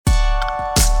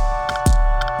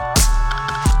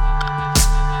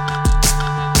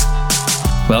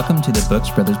Welcome to the Books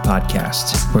Brothers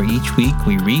podcast, where each week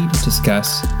we read,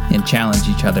 discuss, and challenge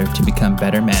each other to become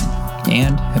better men,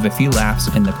 and have a few laughs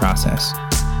in the process.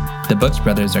 The Books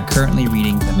Brothers are currently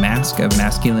reading The Mask of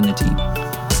Masculinity,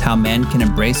 How Men Can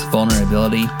Embrace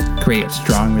Vulnerability, Create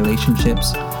Strong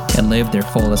Relationships, and Live Their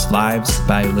Fullest Lives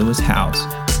by Lewis Howes.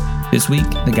 This week,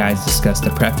 the guys discuss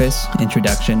the preface,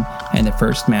 introduction, and the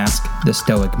first mask, the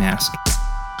Stoic mask.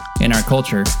 In our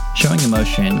culture, showing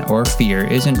emotion or fear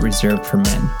isn't reserved for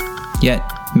men. Yet,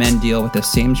 men deal with the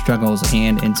same struggles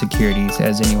and insecurities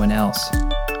as anyone else.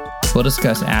 We'll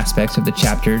discuss aspects of the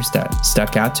chapters that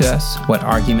stuck out to us, what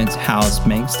arguments Howes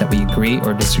makes that we agree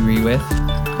or disagree with,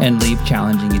 and leave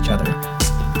challenging each other.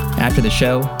 After the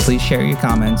show, please share your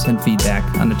comments and feedback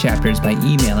on the chapters by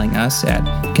emailing us at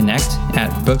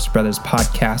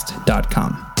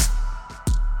connect@booksbrotherspodcast.com.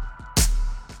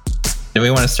 Do we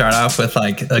want to start off with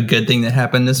like a good thing that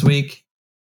happened this week?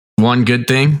 One good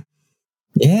thing?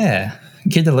 Yeah.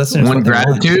 Give the listeners one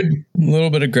gratitude? A little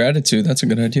bit of gratitude. That's a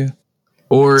good idea.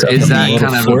 Or is that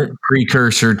kind of a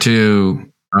precursor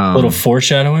to... a little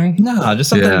foreshadowing? No, just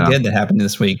something good that happened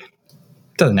this week.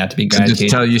 Doesn't have to be gratitude.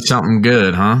 Just tell you something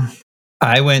good, huh?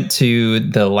 I went to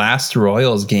the last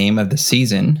Royals game of the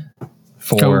season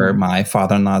for my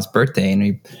father-in-law's birthday, and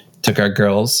we took our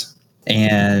girls,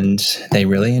 and they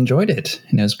really enjoyed it,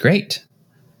 and it was great.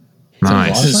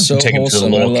 Nice. This is so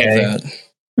wholesome. I love that.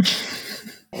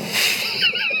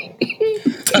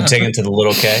 I'm taking it to the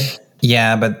little K.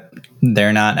 Yeah, but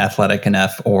they're not athletic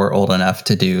enough or old enough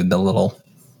to do the little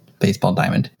baseball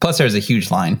diamond. Plus, there's a huge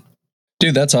line.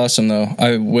 Dude, that's awesome, though.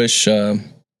 I wish... I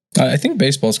think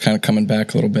baseball's kind of coming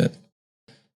back a little bit.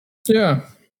 Yeah.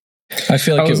 I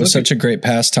feel like it was such a great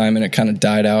pastime, and it kind of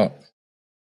died out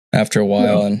after a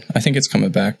while, and I think it's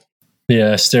coming back.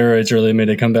 Yeah, steroids really made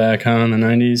it come back, huh? In the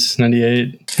 90s,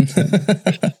 98.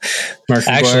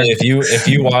 Actually, if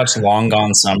you watch Long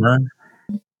Gone Summer,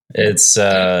 it's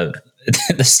the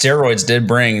steroids did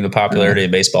bring the popularity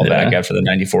of baseball back after the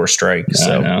 94 strike. Yeah,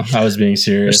 so I know. I was being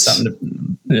serious.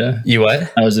 You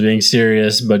what? I was being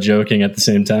serious but joking at the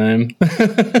same time.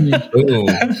 Ooh,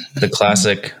 the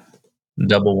classic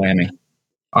double whammy.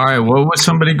 All right, what was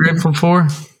somebody grateful for?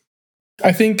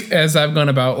 I think as I've gone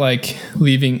about like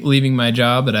leaving my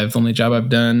job, the only job I've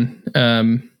done,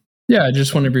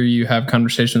 just whenever you have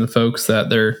conversation with folks that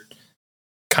they're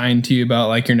kind to you about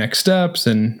like your next steps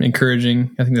and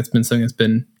encouraging. I think that's been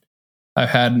something I've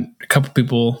had a couple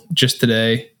people just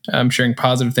today sharing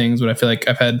positive things, but I feel like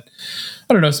I've had,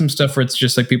 some stuff where it's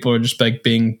just like people are just like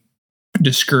being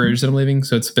discouraged that I'm leaving.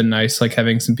 So it's been nice like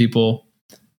having some people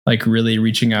like really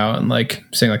reaching out and like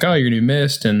saying like, oh, you're gonna be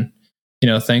missed, and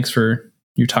thanks for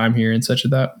your time here and such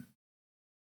as that.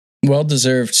 Well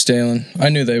deserved, Stalin. I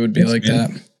knew they would be like that.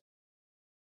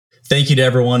 Thank you to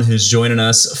everyone who's joining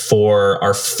us for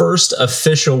our first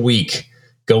official week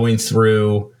going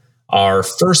through our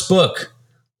first book.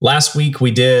 Last week,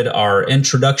 we did our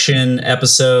introduction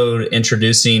episode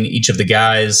introducing each of the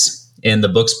guys in the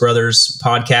Books Brothers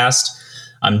podcast.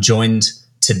 I'm joined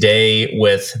today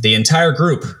with the entire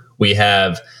group. We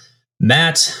have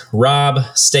Matt, Rob,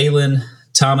 Stalin,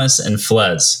 Thomas, and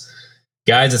Fles.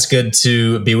 Guys, it's good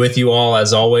to be with you all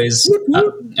as always.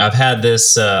 I've had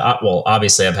this,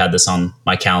 obviously I've had this on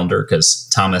my calendar because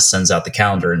Thomas sends out the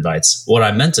calendar invites. What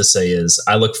I meant to say is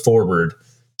I look forward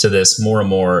to this more and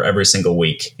more every single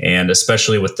week. And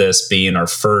especially with this being our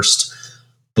first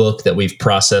book that we've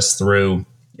processed through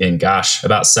in,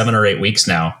 about 7 or 8 weeks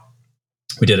now.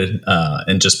 We did it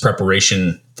in just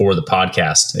preparation for the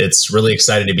podcast. It's really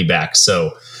exciting to be back.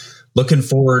 So looking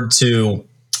forward to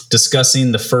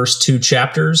discussing the first 2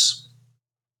 chapters.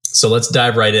 So let's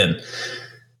dive right in.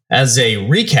 As a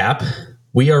recap,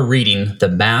 we are reading The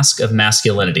Mask of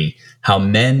Masculinity, How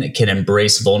Men Can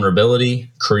Embrace Vulnerability,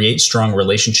 Create Strong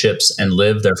Relationships, and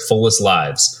Live Their Fullest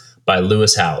Lives by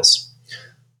Lewis Howes.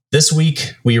 This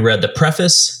week, we read the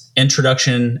preface,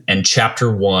 introduction, and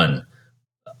chapter 1,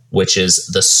 which is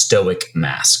the Stoic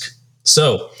mask.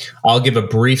 So I'll give a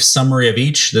brief summary of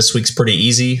each. This week's pretty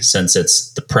easy since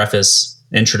it's the preface,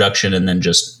 introduction, and then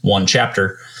just one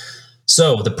chapter.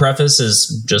 So the preface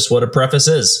is just what a preface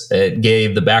is. It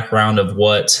gave the background of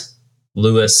what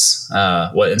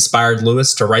inspired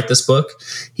Lewis to write this book.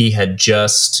 He had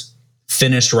just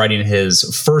finished writing his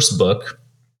first book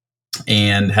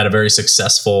and had a very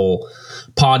successful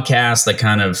podcast that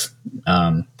kind of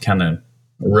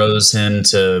rose him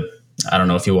to, I don't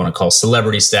know if you want to call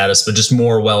celebrity status, but just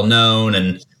more well-known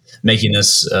and making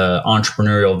this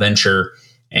entrepreneurial venture.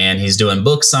 And he's doing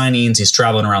book signings. He's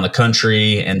traveling around the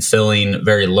country and feeling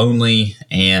very lonely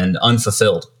and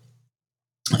unfulfilled,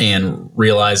 and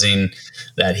realizing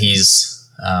that he's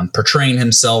portraying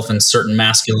himself in certain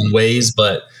masculine ways,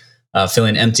 but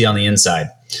feeling empty on the inside.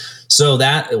 So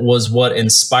that was what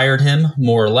inspired him,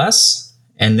 more or less.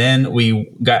 And then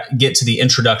we get to the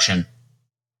introduction,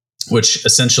 which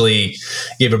essentially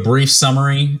gave a brief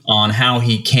summary on how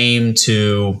he came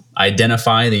to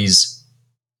identify these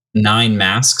 9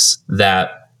 masks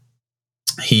that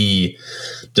he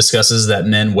discusses that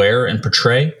men wear and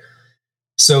portray.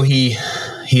 So he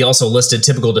also listed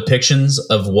typical depictions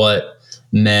of what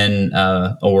men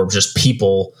or just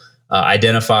people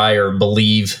identify or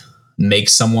believe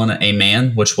makes someone a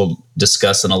man, which we'll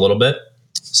discuss in a little bit.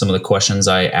 Some of the questions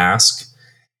I ask.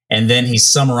 And then he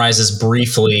summarizes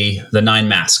briefly the 9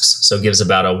 masks. So it gives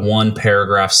about a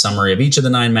 1-paragraph summary of each of the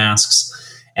 9 masks.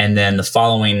 And then the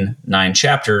following 9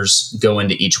 chapters go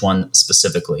into each one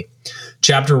specifically.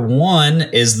 Chapter 1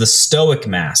 is the Stoic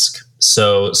mask.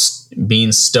 So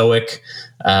being stoic,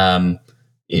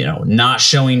 not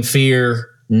showing fear,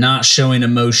 not showing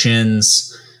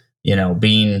emotions,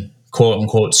 being quote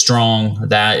unquote strong.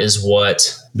 That is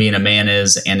what being a man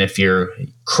is. And if you're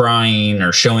crying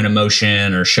or showing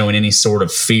emotion or showing any sort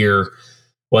of fear,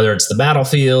 whether it's the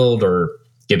battlefield or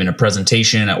giving a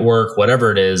presentation at work,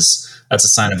 whatever it is, that's a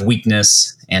sign of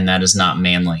weakness, and that is not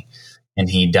manly. And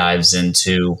he dives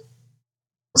into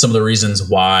some of the reasons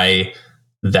why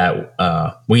that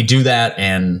we do that,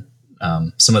 and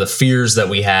some of the fears that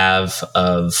we have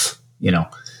of,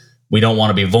 we don't want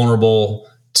to be vulnerable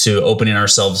to opening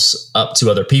ourselves up to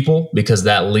other people, because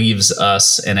that leaves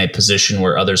us in a position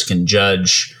where others can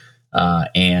judge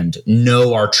and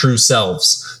know our true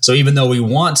selves. So even though we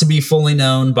want to be fully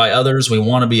known by others, we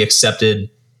want to be accepted,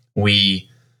 we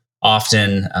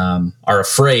often are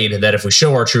afraid that if we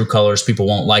show our true colors, people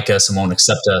won't like us and won't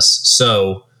accept us.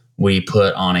 So we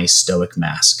put on a stoic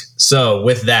mask. So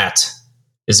with that,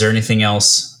 is there anything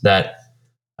else that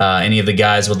any of the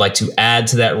guys would like to add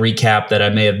to that recap that I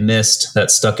may have missed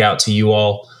that stuck out to you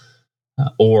all?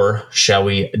 Or shall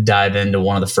we dive into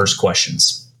one of the first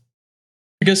questions?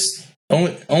 I guess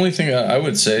only thing I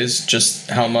would say is just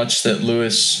how much that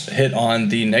Lewis hit on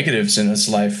the negatives in his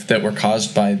life that were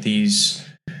caused by these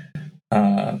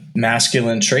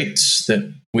masculine traits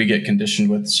that we get conditioned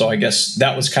with. So I guess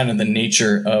that was kind of the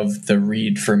nature of the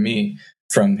read for me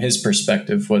from his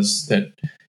perspective, was that,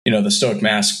 the Stoic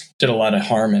mask did a lot of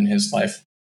harm in his life.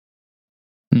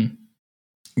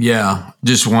 Yeah,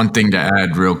 just one thing to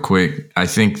add real quick. I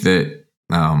think that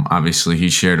obviously he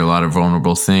shared a lot of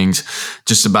vulnerable things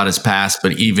just about his past,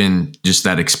 but even just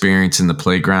that experience in the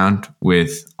playground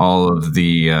with all of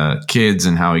the kids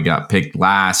and how he got picked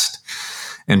last.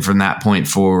 And from that point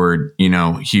forward,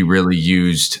 he really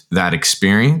used that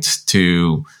experience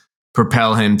to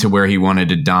propel him to where he wanted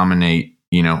to dominate,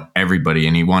 everybody,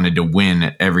 and he wanted to win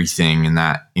at everything. And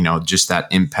that, just that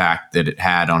impact that it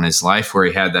had on his life, where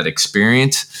he had that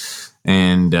experience,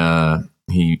 and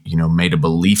he, made a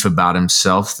belief about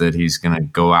himself that he's going to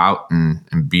go out and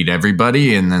beat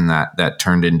everybody. And then that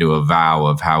turned into a vow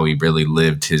of how he really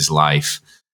lived his life,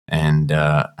 and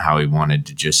how he wanted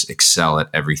to just excel at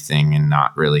everything and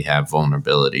not really have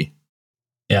vulnerability.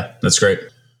 Yeah, that's great.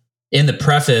 In the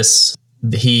preface,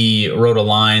 he wrote a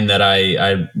line that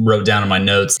I wrote down in my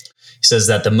notes. He says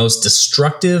that the most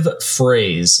destructive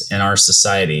phrase in our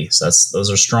society, so those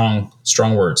are strong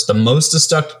words. The most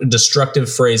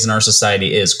destructive phrase in our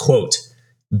society is, quote,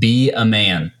 "be a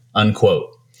man," unquote.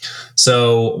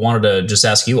 So wanted to just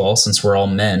ask you all, since we're all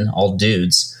men, all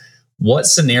dudes, what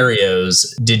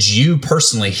scenarios did you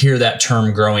personally hear that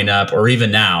term growing up, or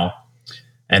even now?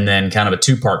 And then kind of a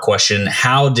 2-part question.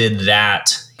 How did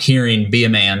that hearing "be a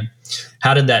man,"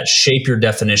 how did that shape your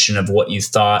definition of what you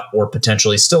thought or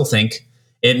potentially still think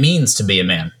it means to be a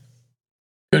man?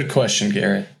 Good question,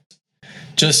 Garrett.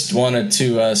 Just wanted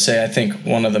to say, I think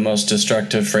one of the most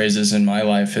destructive phrases in my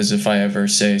life is if I ever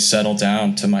say "settle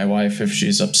down" to my wife if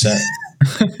she's upset.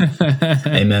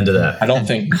 Amen to that. I don't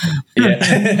think.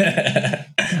 Yeah.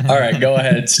 All right, go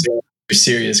ahead.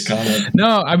 Serious comment.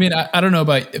 No, I mean, I don't know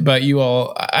about you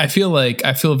all. I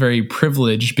feel very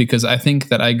privileged, because I think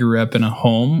that I grew up in a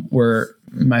home where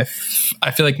I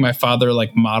feel like my father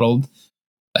modeled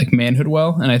manhood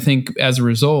well, and I think as a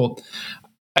result,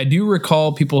 I do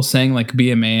recall people saying "be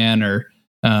a man" or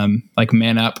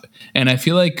 "man up," and I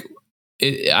feel like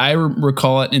I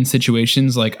recall it in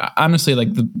situations honestly,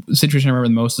 the situation I remember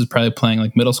the most is probably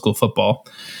playing middle school football,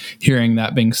 hearing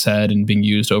that being said and being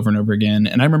used over and over again.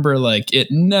 And I remember it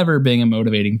never being a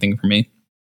motivating thing for me.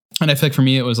 And I feel like for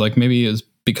me, it was maybe it was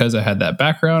because I had that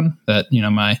background that,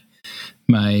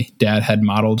 my dad had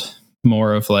modeled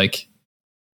more of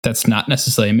that's not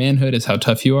necessarily manhood, is how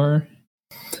tough you are.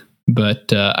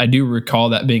 But I do recall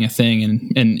that being a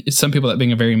thing, and some people that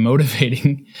being a very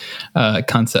motivating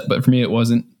concept. But for me, it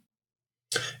wasn't.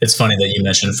 It's funny that you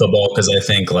mentioned football, because I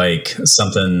think like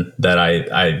something that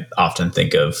I often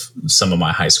think of some of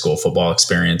my high school football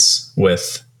experience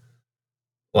with,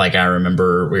 like, I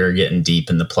remember we were getting deep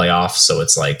in the playoffs, so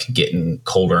it's like getting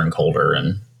colder and colder.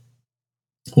 And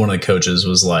one of the coaches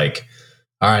was like,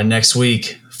 all right, next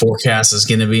week, forecast is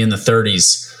going to be in the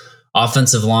 30s.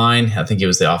 Offensive line, I think it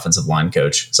was the offensive line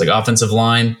coach. It's like, offensive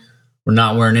line, we're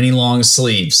not wearing any long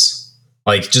sleeves.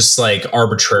 Like, just like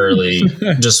arbitrarily,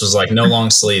 just was like, no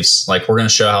long sleeves. Like, we're going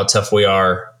to show how tough we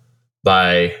are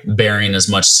by bearing as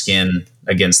much skin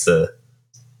against the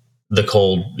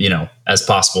cold, as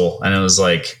possible. And it was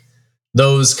like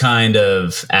those kind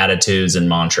of attitudes and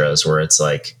mantras where it's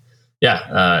like,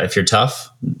 if you're tough,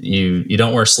 you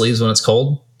don't wear sleeves when it's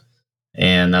cold.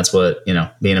 And that's what,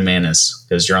 being a man is,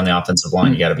 because you're on the offensive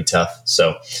line. You got to be tough.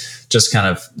 So just kind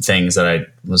of things that I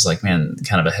was like, man,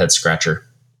 kind of a head scratcher.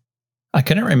 I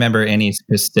couldn't remember any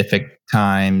specific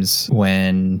times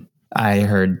when I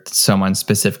heard someone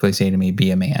specifically say to me,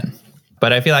 be a man.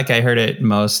 But I feel like I heard it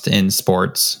most in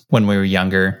sports when we were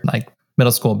younger, like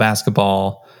middle school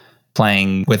basketball,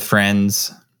 playing with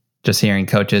friends, just hearing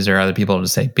coaches or other people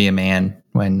just say, be a man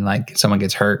when like someone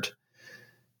gets hurt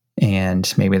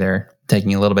and maybe they're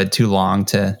taking a little bit too long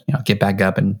to get back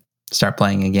up and start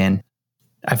playing again.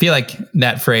 I feel like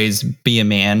that phrase, be a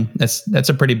man, that's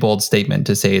a pretty bold statement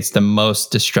to say it's the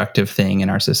most destructive thing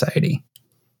in our society.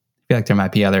 I feel like there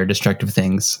might be other destructive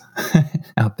things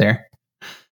out there.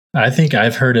 I think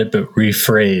I've heard it, but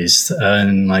rephrased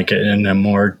in a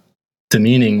more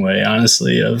demeaning way,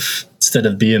 honestly, of instead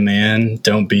of be a man,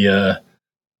 don't be a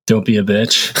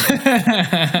bitch.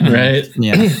 Right?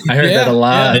 Yeah. I heard that a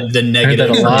lot. Yeah. The negative.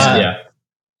 I heard that a lot. Yeah.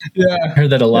 Yeah, I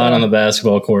heard that a lot on the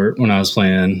basketball court when I was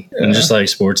playing, and just like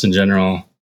sports in general.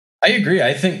 I agree.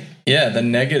 I think,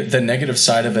 the negative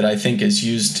side of it, I think, is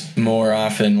used more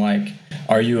often. Like,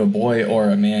 are you a boy or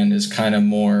a man is kind of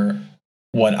more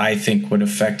what I think would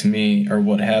affect me or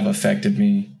would have affected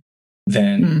me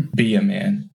than be a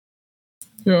man.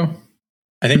 Yeah.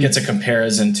 I think it's a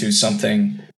comparison to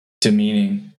something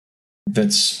demeaning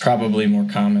that's probably more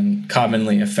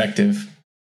commonly effective.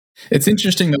 It's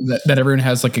interesting that everyone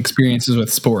has like experiences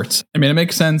with sports. I mean, it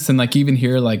makes sense. And like even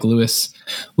here, like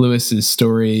Lewis's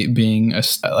story being a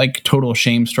like total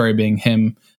shame story, being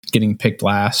him getting picked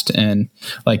last. And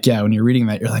like, yeah, when you're reading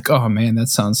that, you're like, oh man, that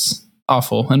sounds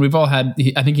awful. And we've all had,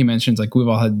 I think he mentions like we've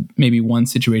all had maybe one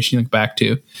situation you look back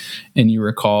to and you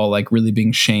recall like really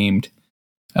being shamed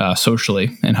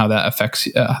socially and how that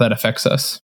affects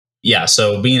us. Yeah.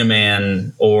 So being a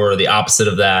man or the opposite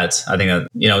of that, I think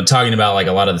that, talking about like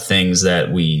a lot of the things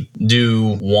that we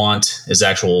do want is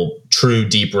actual true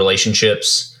deep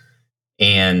relationships.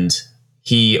 And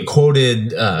he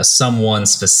quoted someone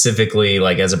specifically,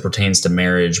 like as it pertains to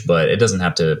marriage, but it doesn't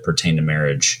have to pertain to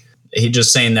marriage. He's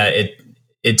just saying that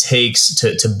it takes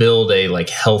to build a like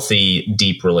healthy,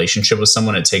 deep relationship with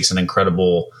someone. It takes an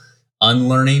incredible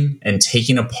unlearning and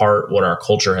taking apart what our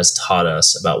culture has taught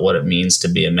us about what it means to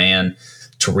be a man,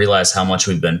 to realize how much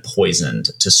we've been poisoned,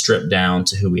 to strip down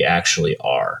to who we actually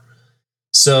are.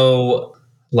 So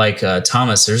like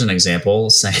Thomas, there's an example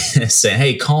saying,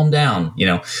 hey, calm down.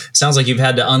 It sounds like you've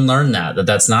had to unlearn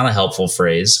that's not a helpful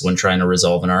phrase when trying to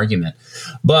resolve an argument.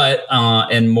 But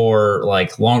in more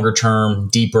like longer term,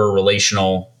 deeper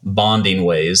relational bonding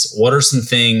ways, what are some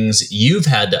things you've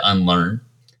had to unlearn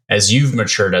as you've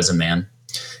matured as a man?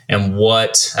 And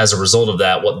what, as a result of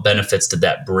that, what benefits did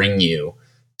that bring you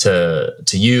to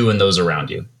you and those around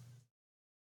you?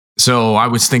 So I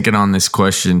was thinking on this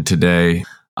question today.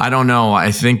 I don't know.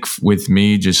 I think with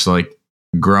me, just like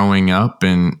growing up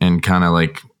and kind of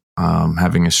like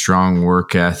having a strong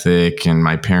work ethic and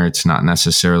my parents not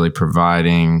necessarily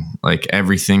providing like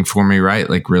everything for me, right?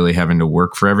 Like really having to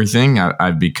work for everything.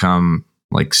 I've become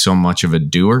like so much of a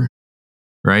doer,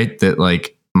 right? That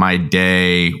like my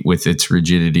day with its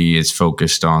rigidity is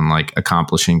focused on like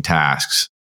accomplishing tasks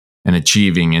and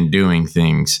achieving and doing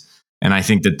things. And I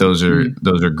think that those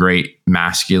are great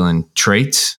masculine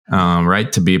traits, right?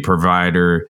 To be a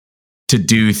provider, to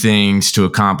do things, to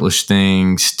accomplish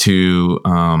things, to,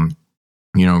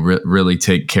 really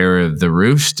take care of the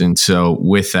roost. And so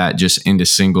with that, just into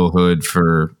singlehood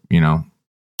for,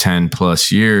 10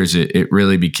 plus years, it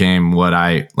really became what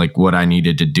I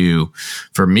needed to do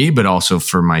for me, but also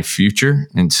for my future.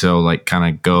 And so like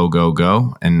kind of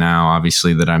go. And now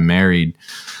obviously that I'm married,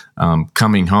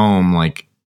 coming home, like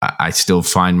I still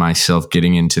find myself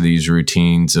getting into these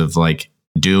routines of like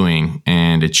doing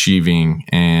and achieving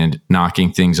and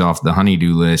knocking things off the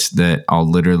honey-do list that I'll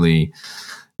literally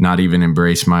not even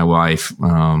embrace my wife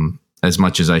as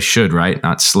much as I should, right?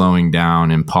 Not slowing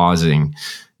down and pausing.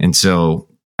 And so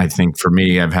I think for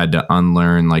me, I've had to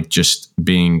unlearn like just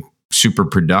being super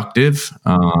productive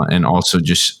and also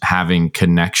just having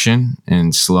connection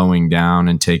and slowing down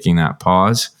and taking that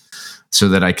pause so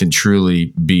that I can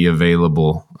truly be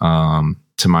available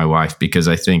to my wife. Because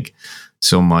I think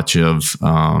so much of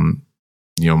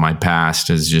my past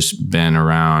has just been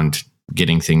around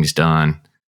getting things done,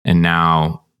 and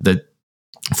now that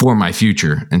for my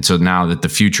future. And so now that the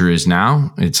future is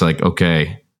now, it's like,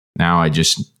 okay, now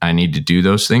I need to do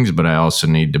those things, but I also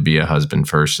need to be a husband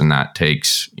first. And that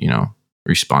takes,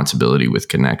 responsibility with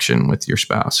connection with your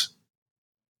spouse.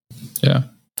 Yeah.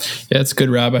 Yeah, it's good,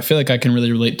 Rob. I feel like I can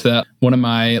really relate to that. One of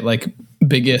my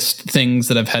biggest things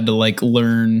that I've had to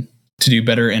learn to do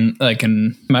better in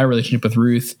my relationship with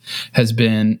Ruth has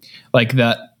been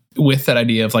that, with that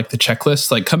idea of the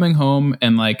checklist, coming home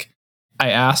and I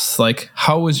ask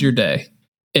how was your day?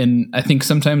 And I think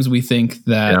sometimes we think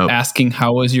that asking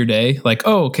how was your day,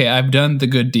 oh, okay, I've done the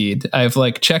good deed. I've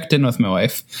checked in with my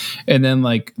wife. And then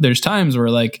there's times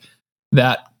where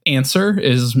that answer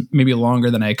is maybe longer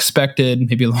than I expected,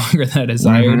 maybe longer than I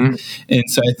desired. Mm-hmm. And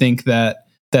so I think that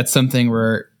that's something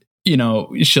where,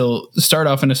 she'll start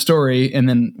off in a story and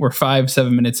then we're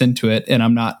 5-7 minutes into it and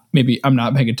I'm not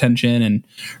paying attention and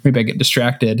maybe I get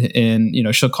distracted and,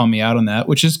 she'll call me out on that,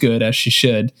 which is good, as she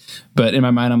should. But in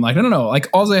my mind, I'm no.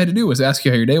 All I had to do was ask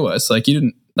you how your day was. I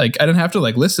didn't have to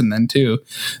listen then too.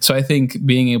 So I think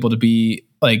being able to be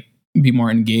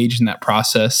more engaged in that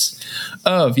process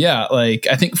of, I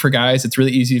think for guys, it's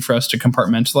really easy for us to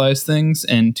compartmentalize things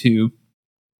and to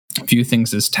view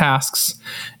things as tasks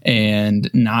and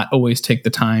not always take the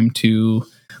time to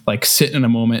sit in a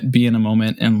moment, be in a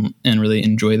moment and really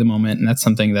enjoy the moment. And that's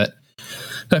something that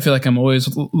I feel like I'm always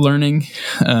learning.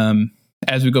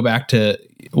 As we go back to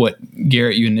what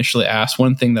Garrett, you initially asked,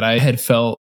 one thing that I had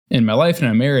felt in my life and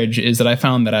in my marriage is that I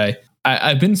found that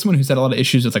I've been someone who's had a lot of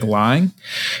issues with lying.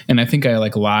 And I think I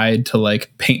lied to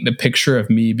paint the picture of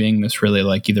me being this really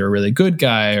either a really good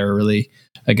guy or really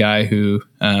a guy who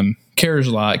cares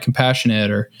a lot, compassionate,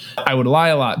 or I would lie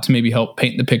a lot to maybe help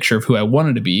paint the picture of who I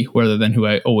wanted to be rather than who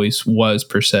I always was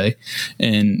per se.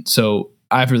 And so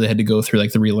I've really had to go through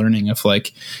the relearning of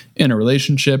in a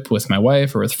relationship with my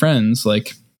wife or with friends,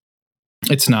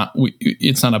 it's not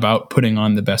about putting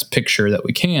on the best picture that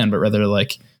we can, but rather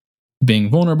being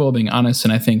vulnerable, being honest.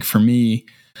 And I think for me,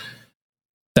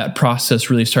 that process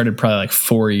really started probably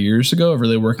 4 years ago of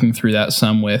really working through that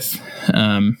some with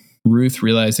Ruth,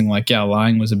 realizing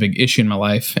lying was a big issue in my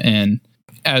life. And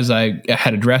as I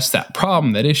had addressed that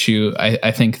problem, that issue,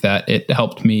 I think that it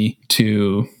helped me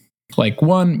to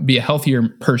one, be a healthier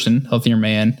person, healthier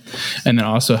man, and then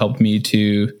also helped me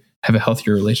to have a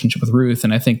healthier relationship with Ruth.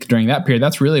 And I think during that period,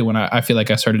 that's really when I feel I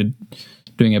started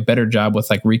doing a better job with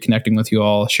reconnecting with you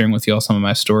all, sharing with you all some of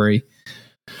my story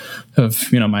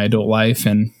of, my adult life.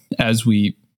 And as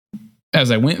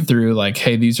I went through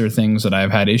hey, these are things that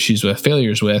I've had issues with,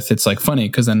 failures with, it's funny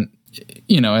because then,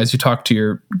 as you talk to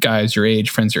your guys your age,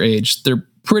 friends your age, they're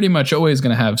pretty much always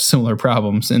going to have similar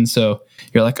problems. And so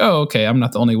you're oh, okay, I'm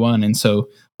not the only one. And so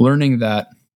learning that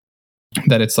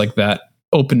it's that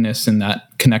openness and that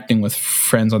connecting with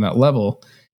friends on that level,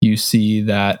 you see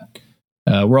that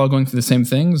we're all going through the same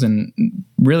things. And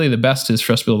really the best is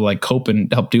for us to be able to cope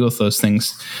and help deal with those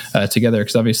things together.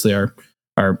 Because obviously our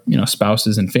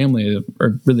spouses and family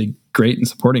are really great in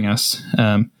supporting us.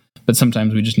 But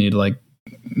sometimes we just need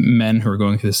men who are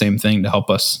going through the same thing to help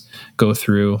us go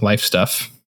through life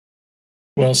stuff.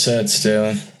 Well said,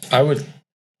 Stalin. I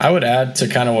would add to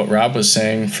kind of what Rob was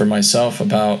saying for myself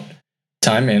about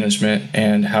time management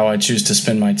and how I choose to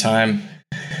spend my time.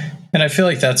 And I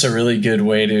feel that's a really good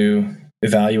way to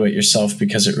evaluate yourself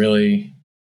because it really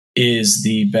is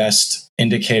the best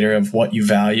indicator of what you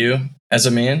value as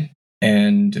a man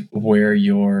and where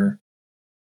your,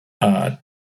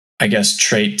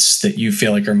 traits that you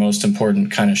feel are most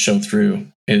important kind of show through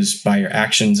is by your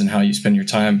actions and how you spend your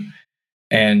time.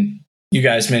 And you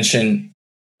guys mentioned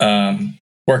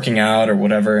working out or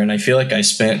whatever. And I feel I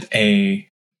spent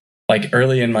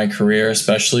early in my career,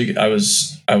 especially, I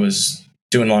was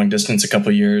doing long distance a couple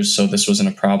of years, so this wasn't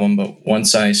a problem. But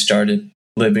once I started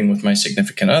living with my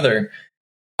significant other,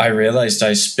 I realized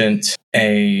I spent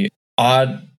a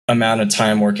odd amount of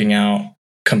time working out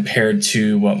compared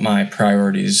to what my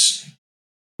priorities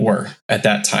were at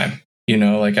that time.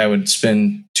 I would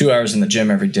spend 2 hours in the gym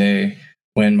every day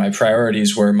when my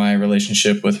priorities were my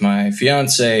relationship with my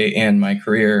fiance and my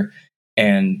career.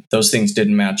 And those things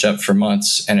didn't match up for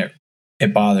months and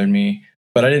it bothered me,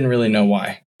 but I didn't really know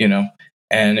why,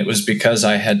 And it was because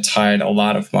I had tied a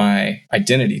lot of my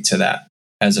identity to that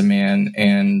as a man.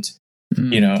 And,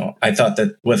 I thought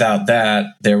that without that,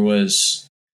 there was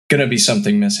going to be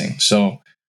something missing. So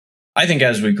I think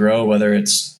as we grow, whether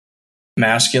it's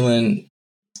masculine,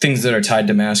 things that are tied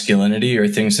to masculinity or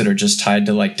things that are just tied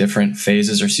to like different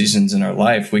phases or seasons in our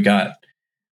life, we've got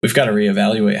to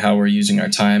reevaluate how we're using our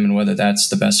time and whether that's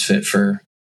the best fit for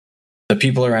the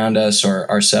people around us or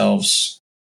ourselves.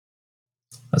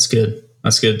 That's good.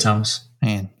 That's good, Thomas.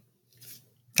 Man,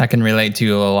 I can relate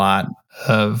to a lot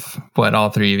of what all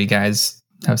three of you guys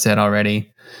have said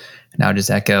already. And I'll just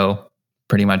echo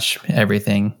pretty much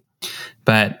everything.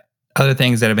 But other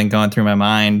things that have been going through my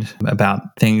mind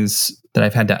about things that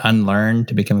I've had to unlearn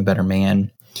to become a better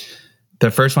man. The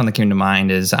first one that came to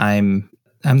mind is I'm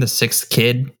the sixth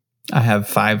kid. I have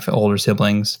 5 older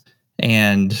siblings,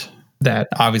 and that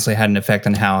obviously had an effect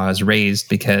on how I was raised,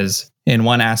 because in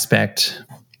one aspect,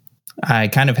 I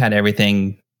kind of had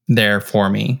everything there for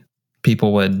me.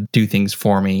 People would do things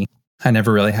for me. I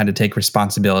never really had to take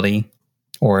responsibility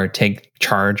or take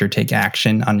charge or take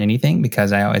action on anything,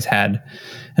 because I always had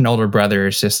an older brother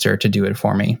or sister to do it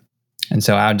for me. And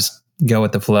so I would just go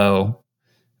with the flow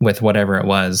with whatever it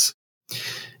was.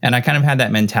 And I kind of had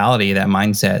that mentality, that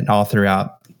mindset all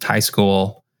throughout high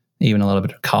school, even a little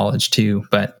bit of college too.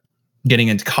 But getting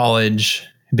into college,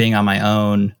 being on my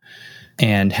own,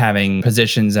 and having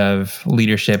positions of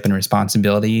leadership and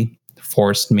responsibility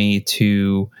forced me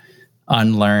to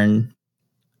unlearn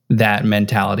that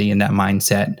mentality and that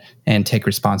mindset and take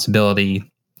responsibility,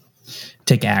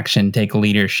 take action, take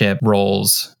leadership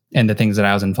roles and the things that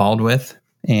I was involved with.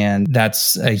 And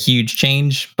that's a huge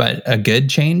change, but a good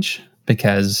change,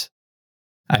 because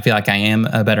I feel like I am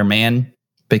a better man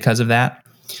because of that.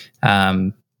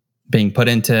 Being put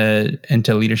into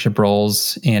leadership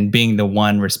roles and being the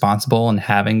one responsible and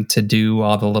having to do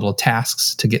all the little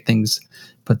tasks to get things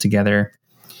put together.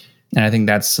 And I think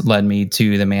that's led me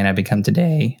to the man I've become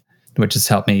today, which has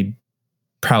helped me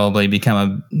probably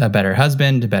become a better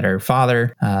husband, a better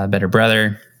father, a better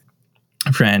brother,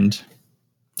 a friend,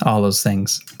 all those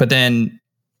things. But then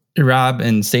Rob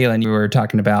and Salen, you were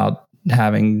talking about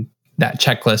having that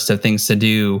checklist of things to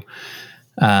do.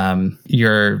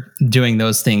 You're doing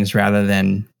those things rather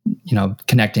than,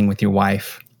 connecting with your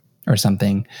wife or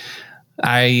something.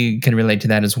 I can relate to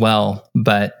that as well.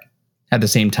 But at the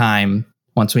same time,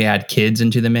 once we add kids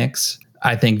into the mix,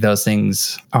 I think those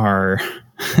things are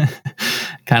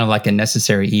kind of like a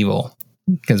necessary evil,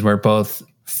 because we're both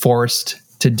forced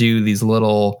to do these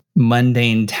little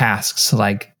mundane tasks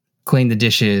like clean the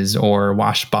dishes or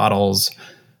wash bottles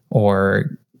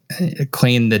or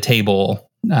clean the table,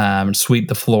 sweep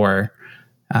the floor.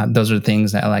 Those are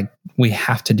things that we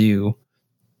have to do.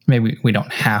 Maybe we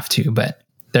don't have to, but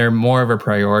they're more of a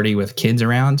priority with kids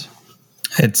around.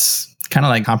 It's kind of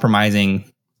like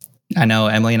compromising. I know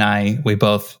Emily and I, we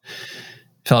both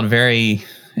felt very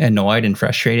annoyed and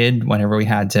frustrated whenever we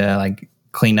had to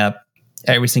clean up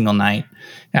every single night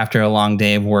after a long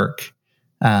day of work,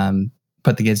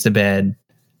 put the kids to bed,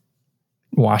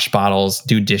 wash bottles,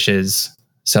 do dishes,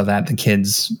 so that the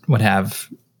kids would have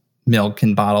milk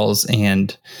and bottles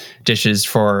and dishes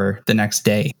for the next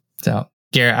day. So,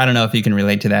 Garrett, I don't know if you can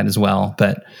relate to that as well,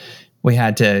 but we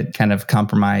had to kind of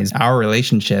compromise our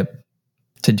relationship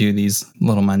to do these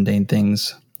little mundane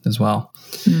things as well.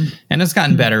 And it's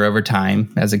gotten better over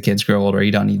time. As the kids grow older,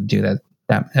 you don't need to do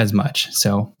that as much.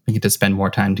 So we get to spend more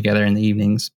time together in the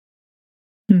evenings.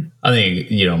 I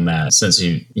think, Matt, since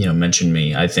you mentioned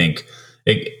me, I think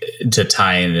to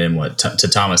tie in what to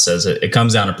Thomas says, it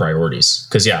comes down to priorities.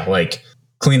 Because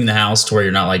cleaning the house to where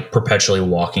you're not perpetually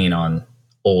walking on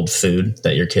old food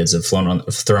that your kids have thrown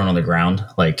on the ground.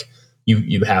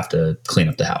 You have to clean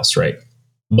up the house, right?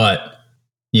 But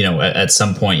at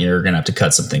some point you're gonna have to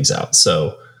cut some things out.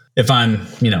 So if I'm,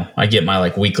 I get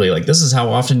my weekly, this is how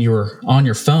often you were on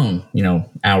your phone,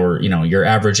 your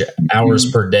average hours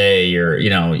per day, or,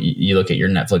 you look at your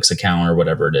Netflix account or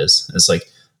whatever it is. It's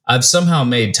I've somehow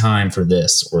made time for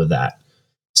this or that.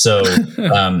 So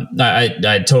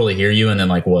I totally hear you. And then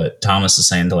what Thomas is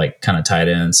saying to kind of tie it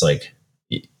in, it's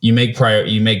you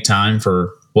make time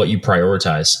for what you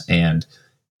prioritize. And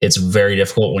it's very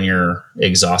difficult when you're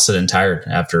exhausted and tired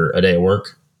after a day of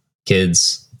work,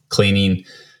 kids, cleaning.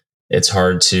 It's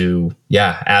hard to,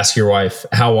 ask your wife,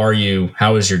 how are you?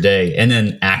 How was your day? And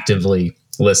then actively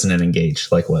listen and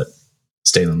engage, like what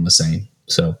Stalin was saying.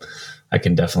 So I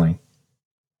can definitely.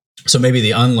 So maybe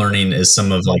the unlearning is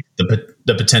some of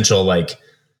the potential,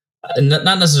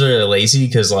 not necessarily lazy,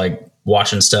 because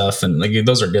watching stuff and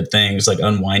those are good things,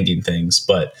 unwinding things,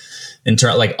 but in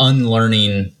turn,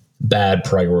 unlearning bad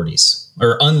priorities.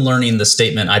 or unlearning the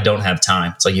statement, I don't have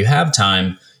time. It's like you have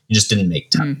time, you just didn't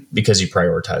make time because you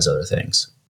prioritize other things.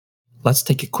 Let's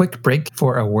take a quick break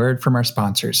for a word from our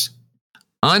sponsors.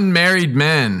 Unmarried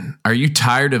men, are you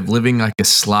tired of living like a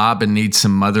slob and need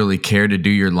some motherly care to do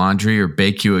your laundry or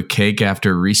bake you a cake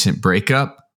after a recent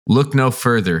breakup? Look no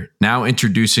further. Now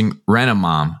introducing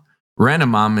Rent-A-Mom.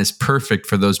 Rent-A-Mom is perfect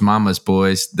for those mama's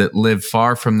boys that live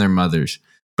far from their mothers,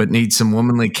 but need some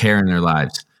womanly care in their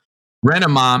lives.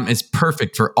 Rent-A-Mom is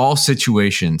perfect for all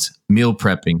situations, meal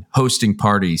prepping, hosting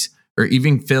parties, or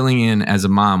even filling in as a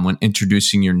mom when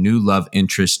introducing your new love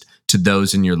interest to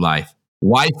those in your life.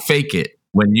 Why fake it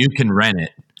when you can rent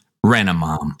it?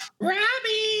 Rent-A-Mom.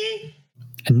 Robbie!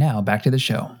 And now back to the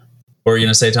show. What were you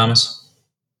going to say, Thomas?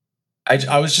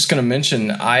 I was just going to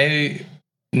mention, I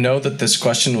know that this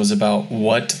question was about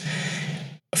what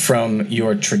from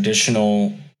your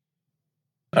traditional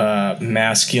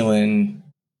masculine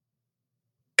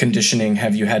conditioning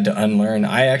have you had to unlearn.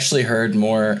 I actually heard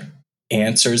more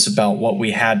answers about what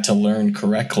we had to learn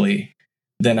correctly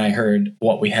than I heard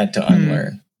what we had to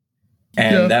unlearn.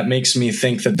 And that makes me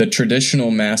think that the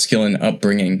traditional masculine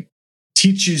upbringing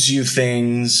teaches you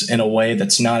things in a way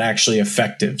that's not actually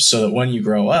effective, so that when you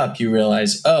grow up, you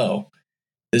realize, oh,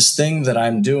 this thing that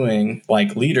I'm doing,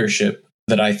 like leadership,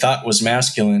 that I thought was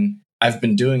masculine, I've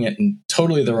been doing it in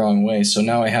totally the wrong way. So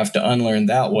now I have to unlearn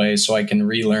that way so I can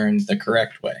relearn the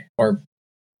correct way. Or,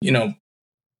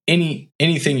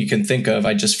 anything you can think of.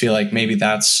 I just feel like maybe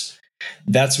that's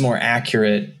more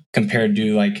accurate compared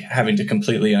to like having to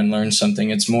completely unlearn something.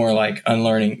 It's more like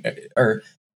unlearning, or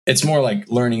it's more like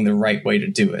learning the right way to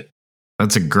do it.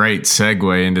 That's a great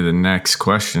segue into the next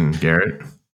question, Garrett.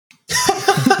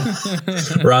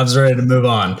 Rob's ready to move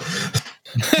on. Are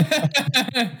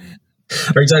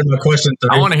you talking about question 3?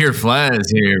 I want to hear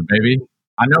Flez here, baby.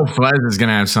 I know Flez is going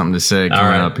to have something to say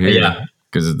coming up here. Yeah.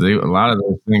 Because a lot of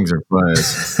those things are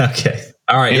Flez. Okay.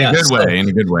 All right. In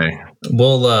a good way.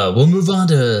 We'll move on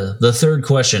to the third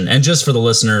question. And just for the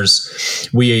listeners,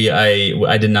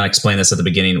 I did not explain this at the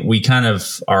beginning. We kind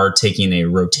of are taking a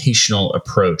rotational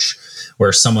approach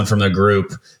where someone from the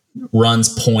group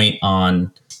runs point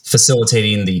on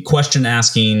facilitating the question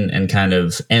asking and kind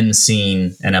of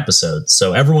emceeing an episode.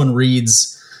 So everyone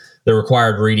reads the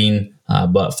required reading,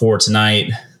 but for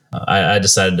tonight, I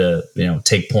decided to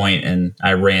take point, and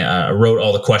I wrote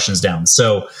all the questions down.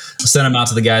 So I sent them out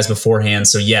to the guys beforehand.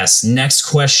 So yes, next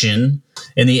question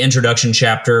in the introduction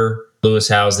chapter, Lewis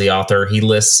Howes, the author, he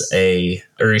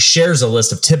shares a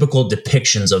list of typical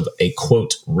depictions of a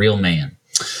quote real man.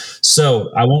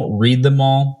 So I won't read them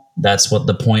all. That's what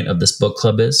the point of this book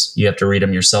club is. You have to read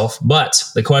them yourself. But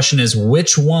the question is,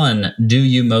 which one do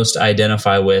you most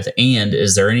identify with? And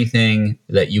is there anything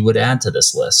that you would add to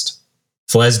this list?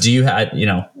 Flez, do you have,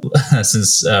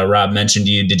 since Rob mentioned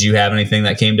you, did you have anything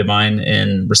that came to mind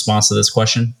in response to this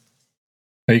question?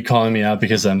 Are you calling me out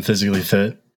because I'm physically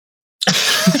fit? You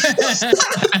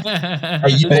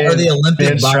are the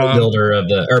Olympic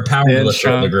bodybuilder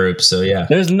powerlifter of the group, so yeah.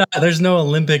 There's no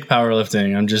Olympic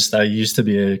powerlifting. I used to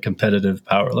be a competitive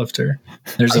powerlifter.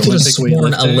 There's Olympic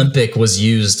weightlifting. Olympic was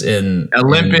used in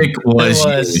Olympic was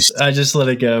used. I just let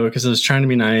it go because I was trying to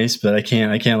be nice, but I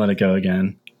can't let it go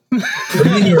again. What do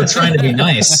you mean you were trying to be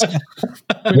nice?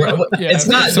 It's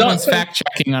not. Someone's fact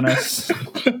checking on us.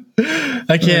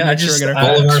 I can't.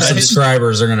 All of our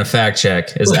subscribers are going to fact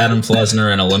check. Is Adam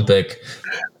Flesner an Olympic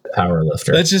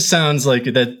powerlifter? That just sounds like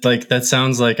that. Like that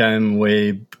sounds like I'm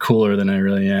way cooler than I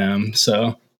really am.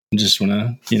 So I just want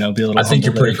to, be a little. I think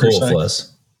you're pretty cool,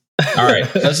 Fles. All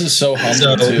right, this is so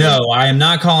humble. So no, I am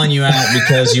not calling you out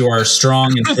because you are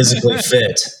strong and physically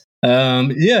fit. I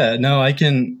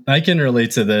can relate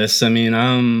to this. I mean,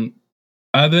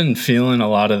 I've been feeling a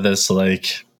lot of this,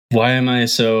 like, why am I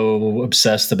so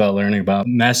obsessed about learning about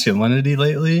masculinity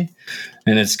lately?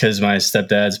 And it's because my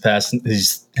stepdad's passed, he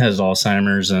has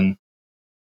Alzheimer's and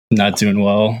not doing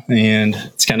well. And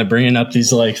it's kind of bringing up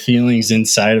these like feelings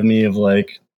inside of me of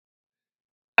like,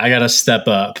 I got to step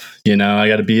up, I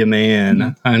got to be a man.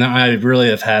 Mm-hmm. And I really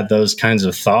have had those kinds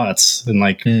of thoughts and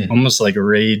like almost like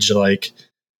rage, like,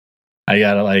 I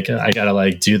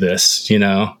gotta do this,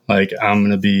 like I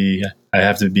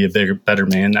have to be a better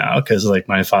man now because like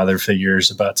my father figure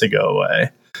is about to go away,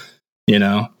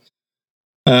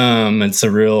 it's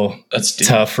a real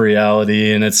tough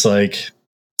reality. And it's like,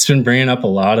 it's been bringing up a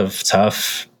lot of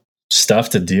tough stuff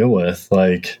to deal with.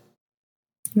 Like,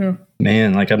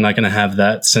 man, like I'm not going to have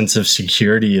that sense of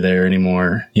security there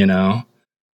anymore,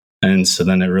 And so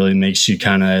then it really makes you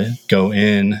kind of go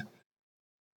in,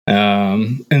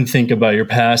 and think about your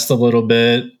past a little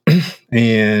bit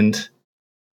and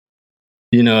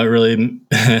you know, it really,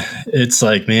 it's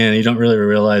like, man, you don't really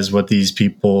realize what these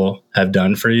people have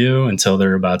done for you until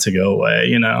they're about to go away,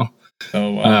 you know?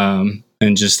 Oh, wow.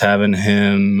 And just having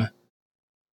him,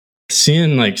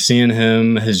 seeing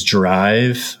him, his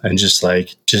drive, and just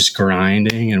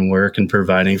grinding and work and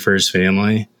providing for his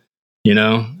family, you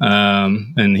know?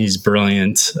 And he's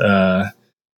brilliant.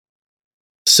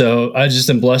 So I just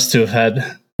am blessed to have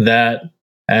had that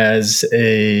as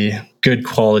a good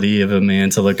quality of a man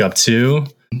to look up to.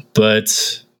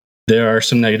 But there are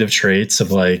some negative traits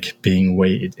of like being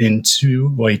way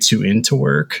too into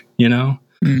work, you know?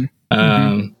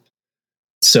 Mm-hmm.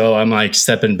 So I'm like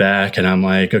stepping back and I'm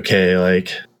like, okay,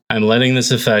 like I'm letting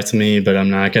this affect me, but I'm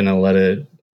not going to let it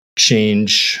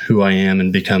change who I am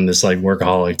and become this like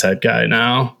workaholic type guy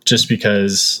now, just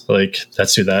because like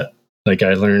that's who that, like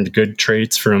I learned good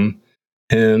traits from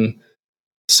him,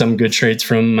 some good traits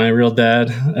from my real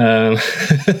dad. And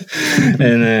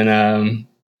then,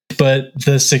 but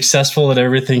the successful at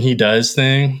everything he does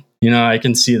thing, you know, I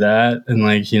can see that. And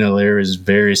like, you know, Larry is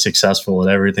very successful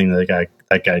at everything that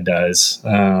guy does.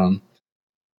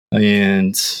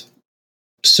 And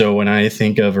so when I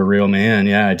think of a real man,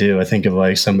 yeah, I do. I think of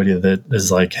like somebody that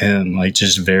is like him, like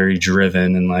just very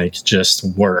driven and like just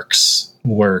works,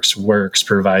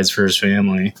 provides for his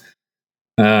family.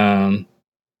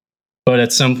 But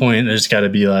at some point there's got to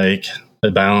be like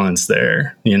a balance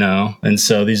there, you know? And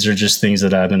so these are just things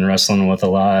that I've been wrestling with a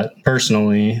lot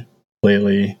personally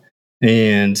lately.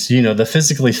 And, you know, the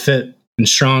physically fit and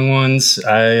strong ones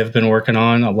I have been working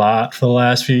on a lot for the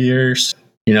last few years,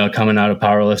 you know, coming out of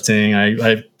powerlifting.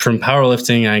 I from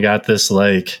powerlifting, I got this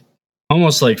like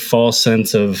almost like false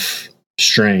sense of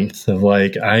strength of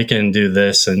like, I can do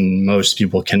this and most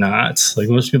people cannot. Like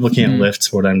most people can't lift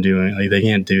what I'm doing. Like they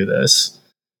can't do this.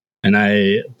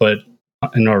 But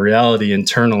in our reality,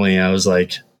 internally, I was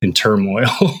like in turmoil.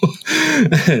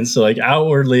 And so like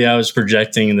outwardly, I was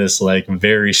projecting this like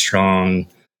very strong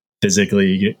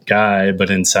physically guy, but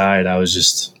inside I was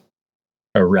just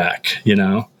a wreck, you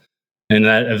know? And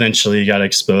that eventually got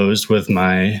exposed with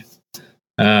my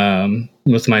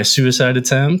suicide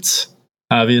attempt,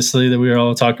 obviously, that we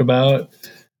all talk about.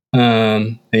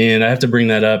 And I have to bring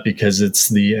that up because it's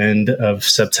the end of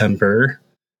September,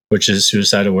 which is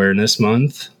Suicide Awareness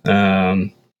Month,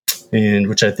 and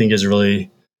which I think is really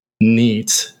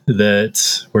neat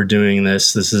that we're doing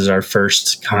this. This is our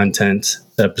first content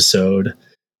episode,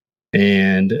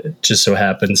 and it just so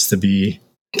happens to be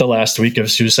the last week of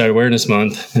Suicide Awareness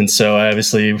Month. And so I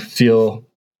obviously feel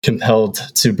compelled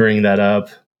to bring that up.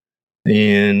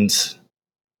 And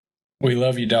we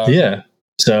love you, dog. Yeah.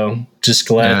 So just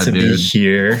glad to be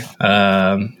here.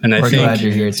 And I think glad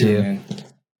you're here too. Man.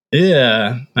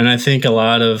 Yeah. And I think a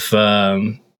lot of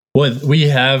what we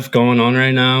have going on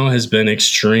right now has been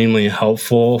extremely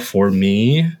helpful for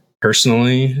me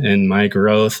personally and my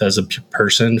growth as a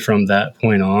person from that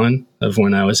point on of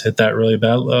when I was hit that really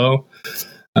bad low.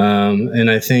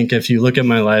 And I think if you look at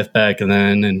my life back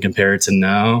then and compare it to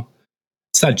now,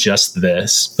 it's not just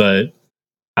this, but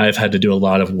I've had to do a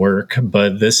lot of work,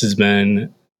 but this has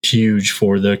been huge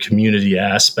for the community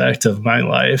aspect of my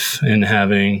life and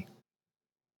having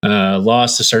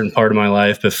lost a certain part of my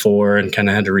life before and kind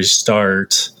of had to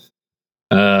restart.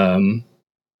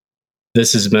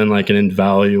 This has been like an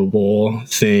invaluable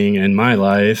thing in my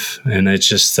life. And it's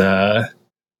just,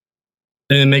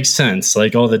 it makes sense.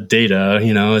 Like all the data,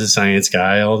 you know, as a science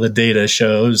guy, all the data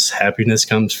shows happiness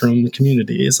comes from the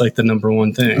community. It's like the number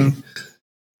one thing.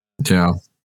 Yeah.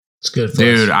 It's good.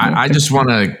 Dude, I just want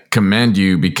to commend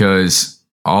you because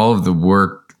all of the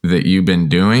work that you've been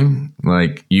doing,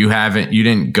 like you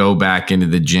didn't go back into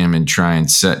the gym and try and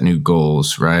set new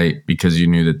goals, right? Because you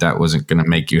knew that wasn't going to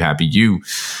make you happy. You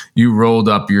rolled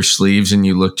up your sleeves and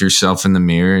you looked yourself in the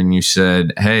mirror and you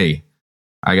said, hey,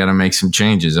 I got to make some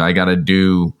changes. I got to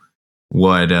do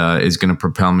what is going to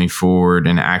propel me forward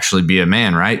and actually be a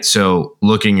man, right? So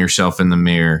looking yourself in the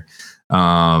mirror,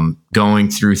 going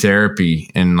through therapy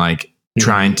and like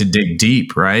trying to dig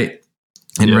deep, right?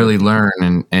 And really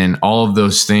learn and all of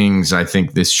those things I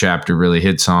think this chapter really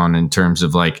hits on in terms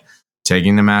of like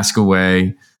taking the mask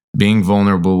away, being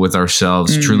vulnerable with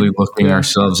ourselves, truly looking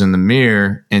ourselves in the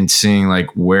mirror and seeing like,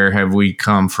 where have we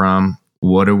come from?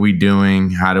 What are we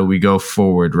doing? How do we go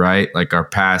forward? Right? Like our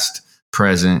past,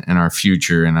 present, and our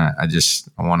future. And I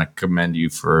want to commend you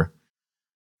for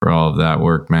all of that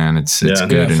work, man. It's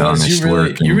good and honest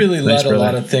work. You really let a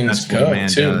lot of things go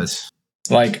too. Does.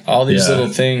 Like all these little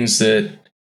things that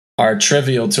are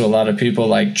trivial to a lot of people,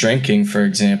 like drinking, for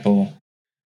example.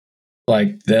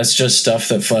 Like that's just stuff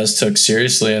that Fuzz took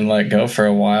seriously and let go for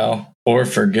a while, or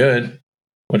for good,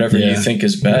 whatever you think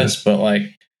is best. But like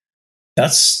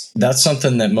that's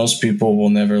something that most people will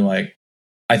never, like,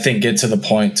 I think, get to the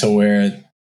point to where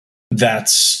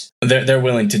they're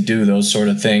willing to do those sort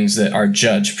of things that are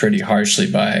judged pretty harshly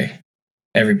by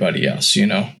everybody else, you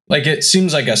know? Like, it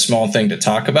seems like a small thing to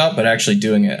talk about, but actually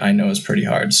doing it, I know, is pretty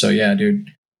hard. So yeah, dude,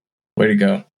 way to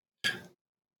go.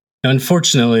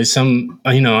 Unfortunately,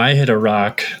 I hit a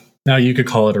rock. Now you could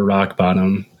call it a rock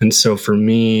bottom. And so for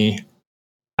me,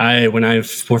 when I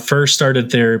first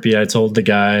started therapy, I told the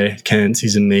guy, Kent,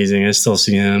 he's amazing. I still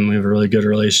see him. We have a really good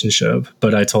relationship.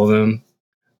 But I told him,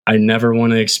 I never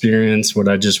want to experience what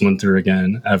I just went through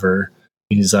again, ever.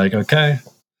 He's like, okay.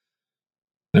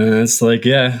 And it's like,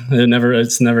 yeah,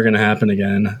 it's never going to happen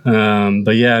again.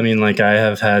 But yeah, I mean, like, I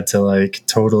have had to, like,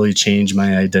 totally change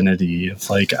my identity of,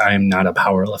 like, I'm not a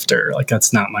power lifter. Like,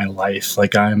 that's not my life.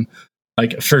 Like, I'm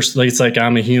like, first, like, it's like,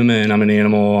 I'm a human, I'm an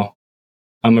animal,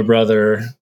 I'm a brother,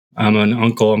 I'm an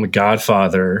uncle, I'm a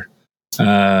godfather.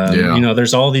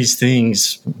 There's all these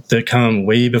things that come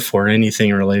way before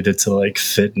anything related to, like,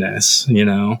 fitness, you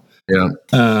know? Yeah.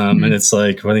 And it's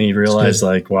like, when you realize,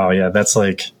 like, wow, yeah, that's,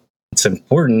 like, it's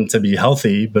important to be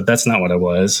healthy, but that's not what I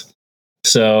was.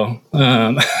 So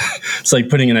it's like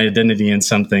putting an identity in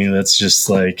something that's just,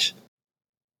 like,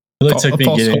 it took me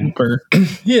getting,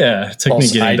 it took me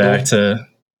getting back to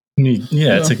me.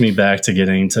 Yeah, it took me back to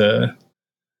getting to,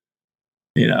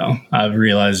 you know,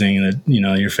 realizing that, you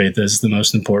know, your faith is the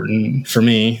most important for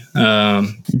me.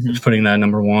 Putting that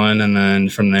number one, and then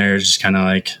from there, just kind of,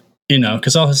 like, you know,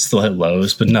 because I'll still hit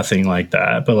lows, but nothing like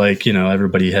that. But, like, you know,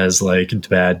 everybody has, like,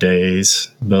 bad days,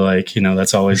 but, like, you know,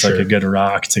 that's always like a good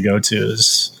rock to go to,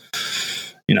 is,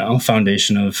 you know,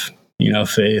 foundation of, you know,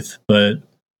 faith. But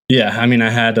yeah, I mean, I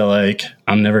had to, like,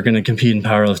 I'm never going to compete in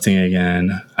powerlifting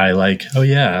again. I like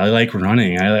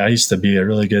running. I used to be a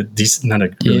really good, not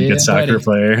a really good soccer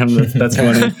player. That's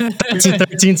funny.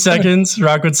 13 seconds,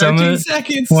 Rockwood Summit. 13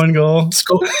 seconds. One goal.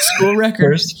 School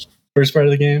record. First part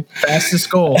of the game. Fastest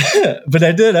goal. But I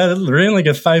ran like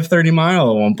a 5:30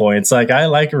 mile at one point. It's like, I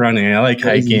like running. I like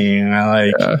hiking. I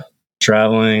like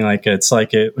traveling. Like, it's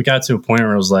like, we got to a point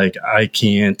where I was like, I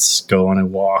can't go on a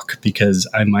walk because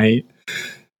it might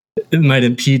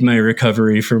impede my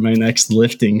recovery for my next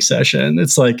lifting session.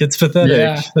 It's like, it's pathetic.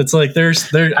 Yeah. It's like,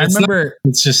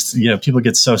 it's just, you know, people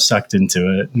get so sucked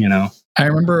into it, you know? I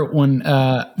remember when,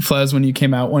 Flez, when you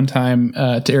came out one time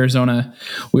to Arizona,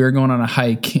 we were going on a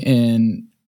hike, and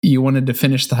you wanted to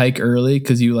finish the hike early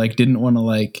because you, like, didn't want to,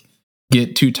 like,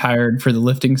 get too tired for the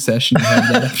lifting session you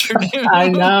had that afternoon. I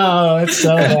know, it's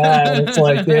so bad. It's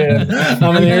like, dude,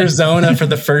 I'm in Arizona for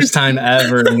the first time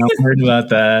ever, and I'm worried about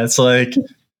that. It's like,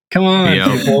 come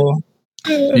on, people.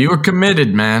 You were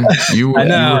committed, man. I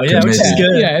know, which is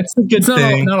good. Yeah, it's a good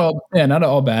thing. Not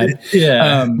all bad.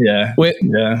 Yeah.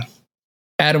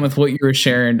 Adam, with what you were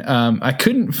sharing, I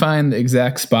couldn't find the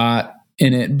exact spot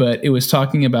in it, but it was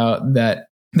talking about that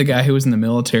the guy who was in the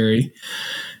military,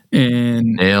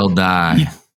 and they'll die.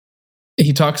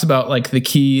 He talks about, like, the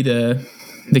key to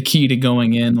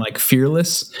going in, like,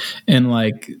 fearless, and,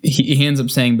 like, he ends up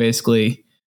saying basically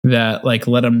that, like,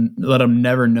 let them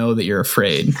never know that you're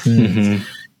afraid. Mm-hmm.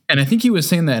 And I think he was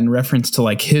saying that in reference to,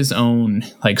 like, his own,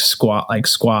 like,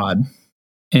 squad.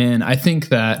 And I think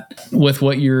that with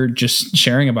what you're just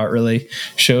sharing about really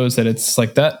shows that it's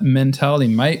like that mentality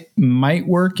might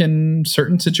work in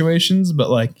certain situations, but,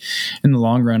 like, in the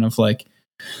long run of, like,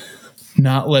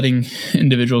 not letting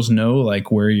individuals know, like,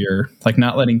 where you're, like,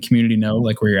 not letting community know,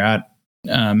 like, where you're at.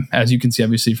 As you can see,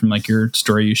 obviously, from, like, your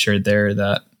story you shared there,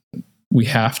 that we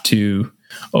have to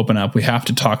open up. We have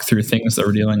to talk through things that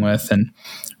we're dealing with. And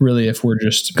really, if we're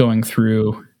just going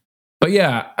through, but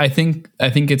yeah, I think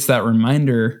it's that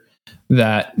reminder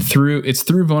that through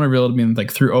vulnerability and,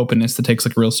 like, through openness that takes,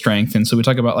 like, real strength. And so we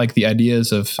talk about, like, the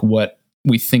ideas of what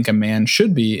we think a man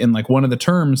should be. And, like, one of the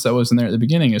terms that was in there at the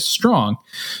beginning is strong.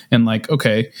 And, like,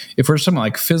 okay, if we're just talking about,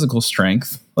 like, physical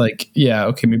strength, like, yeah,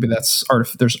 okay, maybe that's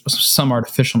there's some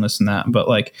artificialness in that, but,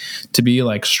 like, to be,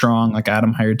 like, strong, like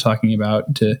Adam, how you're talking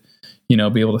about, to, you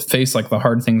know, be able to face, like, the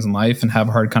hard things in life and have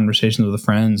hard conversations with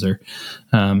friends, or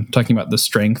talking about the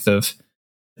strength of,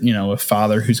 you know, a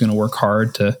father who's going to work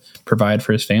hard to provide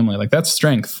for his family. Like, that's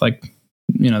strength, like,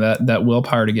 you know, that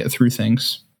willpower to get through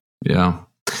things. Yeah.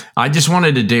 I just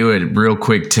wanted to do a real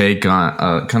quick take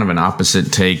on kind of an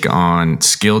opposite take on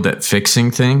skilled at fixing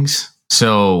things.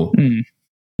 So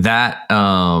that's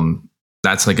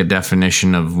like a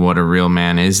definition of what a real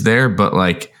man is there. But,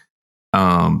 like,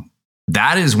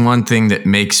 that is one thing that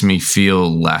makes me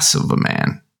feel less of a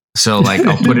man. So, like,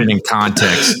 I'll put it in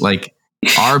context. Like,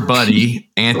 our buddy,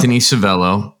 Anthony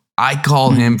Savello, I call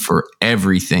him for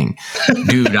everything.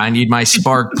 Dude, I need my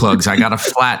spark plugs. I got a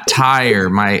flat tire,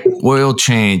 my oil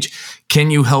change.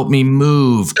 Can you help me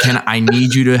move? I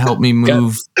need you to help me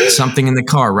move something in the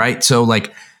car, right? So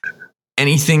like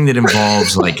anything that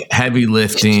involves like heavy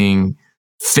lifting,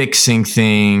 fixing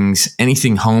things,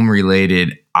 anything home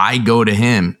related, I go to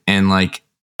him. And like,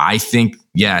 I think,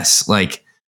 yes, like,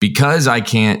 because I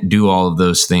can't do all of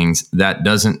those things, that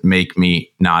doesn't make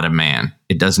me not a man.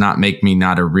 It does not make me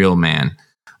not a real man.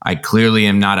 I clearly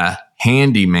am not a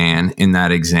handyman in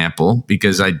that example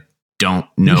because I don't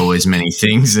know as many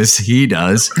things as he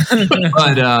does.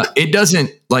 But it doesn't,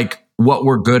 like, what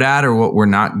we're good at or what we're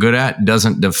not good at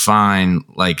doesn't define,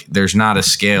 like, there's not a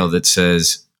scale that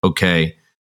says, okay,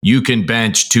 you can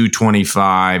bench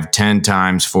 225 10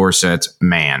 times 4 sets,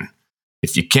 man.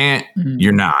 If you can't,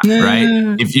 you're not, right?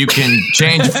 If you can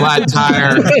change a flat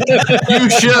tire, you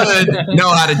should know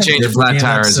how to change a flat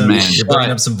tire as a man. You're bringing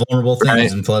up some vulnerable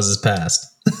things in Plez's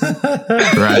past.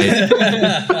 Right.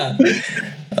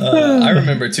 I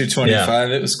remember 225. Yeah.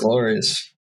 It was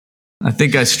glorious. I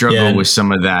think I struggle with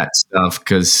some of that stuff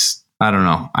because, I don't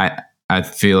know, I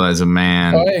feel as a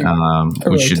man,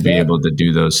 we should be able to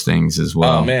do those things as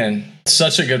well. Oh, man.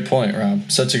 Such a good point,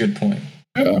 Rob. Such a good point.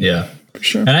 Yeah. For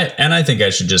sure. And I think I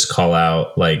should just call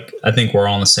out, like, I think we're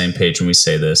all on the same page when we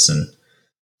say this, and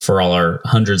for all our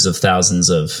hundreds of thousands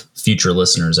of future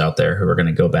listeners out there who are going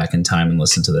to go back in time and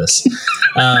listen to this,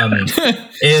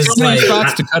 is so like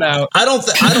spots to cut out.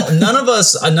 None of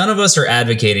us are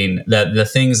advocating that the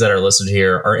things that are listed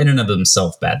here are in and of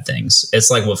themselves bad things. It's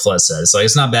like what Fles said. It's like,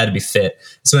 it's not bad to be fit.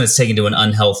 It's when it's taken to an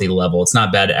unhealthy level. It's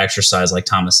not bad to exercise, like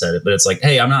Thomas said it, but it's like,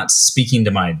 hey, I'm not speaking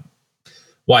to my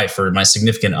wife or my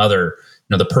significant other,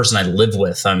 the person I live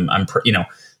with, I'm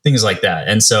things like that.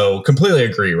 And so completely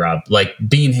agree, Rob, like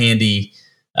being handy,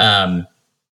 those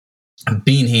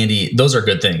are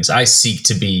good things. I seek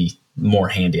to be more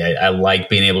handy. I like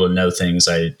being able to know things.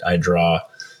 I draw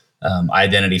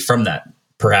identity from that.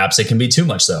 Perhaps it can be too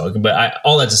much though, but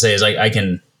all that to say is I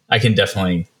can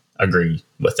definitely agree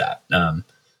with that.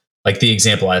 Like the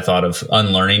example I thought of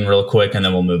unlearning real quick, and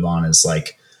then we'll move on, is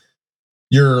like,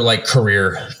 your like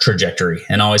career trajectory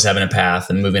and always having a path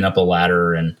and moving up a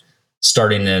ladder and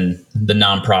starting in the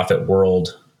nonprofit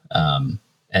world. And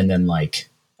then like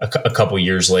a couple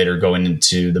years later going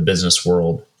into the business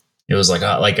world, it was like,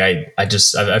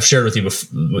 I've shared with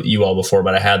you all before,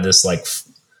 but I had this like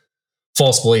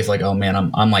false belief, like, oh man,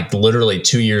 I'm like literally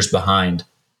 2 years behind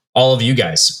all of you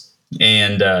guys.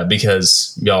 And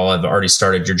because y'all have already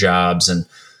started your jobs, and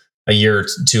a year or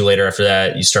two later after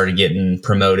that, you started getting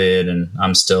promoted, and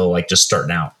I'm still like just starting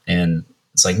out. And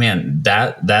it's like, man,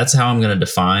 that's how I'm going to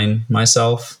define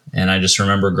myself. And I just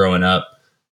remember growing up,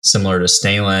 similar to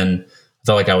Stalin, I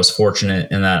felt like I was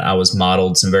fortunate in that I was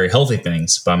modeled some very healthy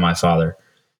things by my father.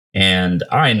 And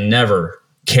I never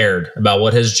cared about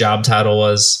what his job title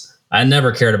was. I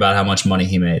never cared about how much money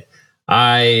he made.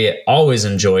 I always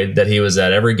enjoyed that he was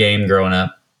at every game growing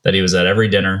up, that he was at every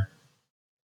dinner,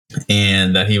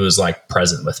 and that he was like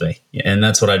present with me. And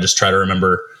that's what I just try to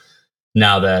remember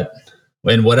now, that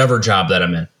in whatever job that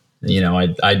I'm in,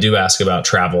 I do ask about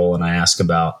travel, and I ask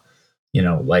about,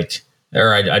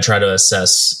 I try to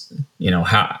assess,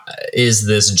 how is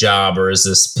this job or is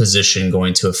this position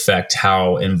going to affect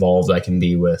how involved I can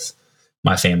be with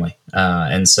my family?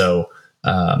 And so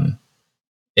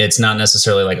it's not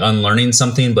necessarily like unlearning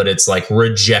something, but it's like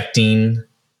rejecting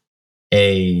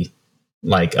a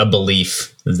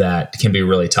belief that can be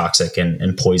really toxic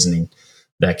and poisoning,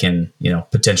 that can,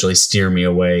 potentially steer me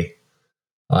away,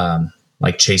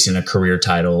 like chasing a career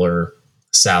title or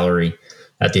salary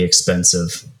at the expense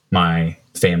of my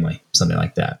family, something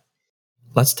like that.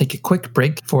 Let's take a quick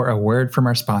break for a word from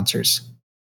our sponsors.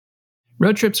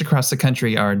 Road trips across the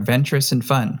country are adventurous and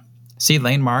fun. See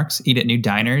landmarks, eat at new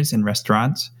diners and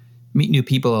restaurants, meet new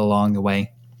people along the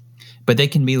way. But they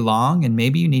can be long, and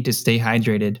maybe you need to stay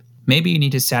hydrated. Maybe you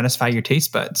need to satisfy your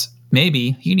taste buds.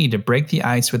 Maybe you need to break the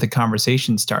ice with a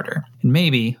conversation starter. And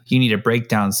maybe you need to break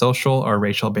down social or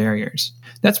racial barriers.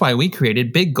 That's why we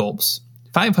created Big Gulps,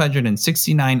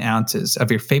 569 ounces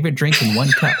of your favorite drink in one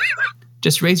cup.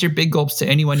 Just raise your Big Gulps to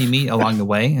anyone you meet along the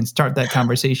way and start that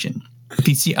conversation. If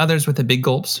you see others with the Big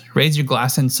Gulps, raise your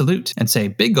glass and salute and say,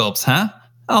 "Big Gulps, huh?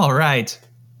 All right."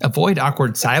 Avoid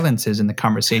awkward silences in the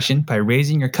conversation by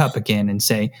raising your cup again and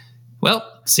say,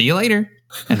 "Well, see you later,"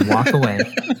 and walk away.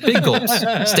 Big Gulps.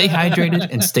 Stay hydrated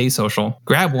and stay social.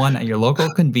 Grab one at your local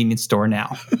convenience store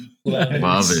now.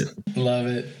 Love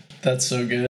it. That's so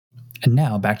good. And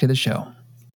now back to the show.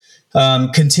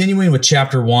 Continuing with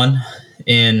chapter 1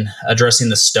 in addressing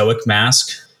the Stoic mask,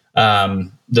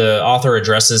 The author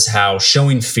addresses how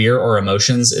showing fear or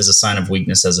emotions is a sign of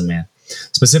weakness as a man.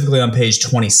 Specifically on page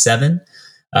 27,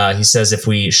 he says, if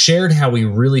we shared how we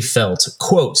really felt,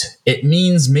 quote, it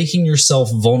means making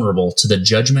yourself vulnerable to the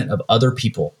judgment of other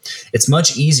people. It's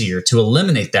much easier to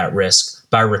eliminate that risk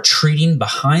by retreating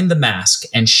behind the mask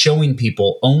and showing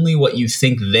people only what you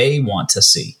think they want to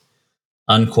see,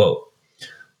 unquote.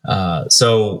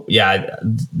 So yeah,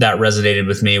 that resonated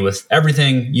with me with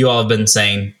everything you all have been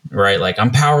saying, right? Like,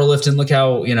 I'm powerlifting. Look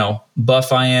how,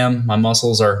 buff I am. My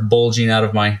muscles are bulging out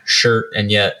of my shirt.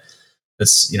 And yet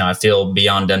it's, I feel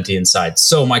beyond empty inside.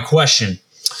 So my question,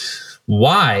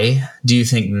 why do you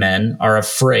think men are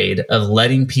afraid of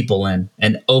letting people in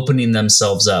and opening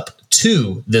themselves up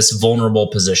to this vulnerable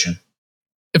position?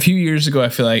 A few years ago, I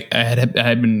feel like I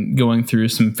had been going through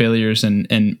some failures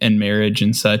in marriage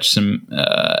and such, some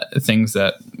things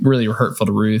that really were hurtful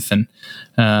to Ruth. And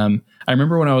I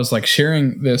remember when I was like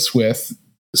sharing this with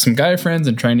some guy friends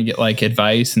and trying to get like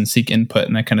advice and seek input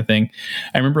and that kind of thing.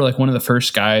 I remember like one of the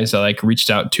first guys I like reached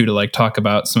out to like talk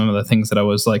about some of the things that I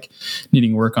was like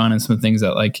needing work on and some things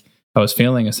that like I was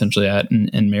failing essentially at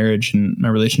in marriage and my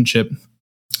relationship.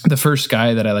 The first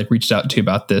guy that I like reached out to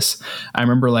about this, I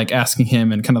remember like asking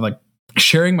him and kind of like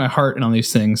sharing my heart and all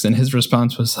these things. And his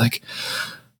response was like,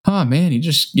 oh man, you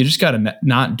just got to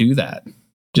not do that.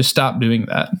 Just stop doing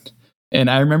that. And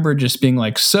I remember just being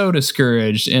like so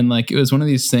discouraged. And like, it was one of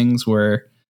these things where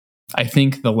I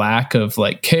think the lack of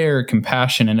like care,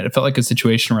 compassion, and it felt like a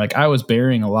situation where like I was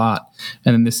bearing a lot.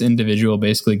 And then this individual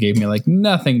basically gave me like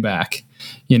nothing back,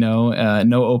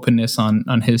 no openness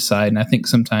on his side. And I think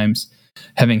sometimes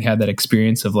having had that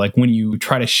experience of like when you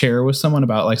try to share with someone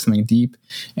about like something deep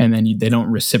and then they don't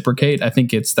reciprocate, I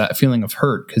think it's that feeling of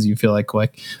hurt because you feel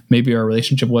like maybe our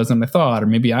relationship wasn't what I thought, or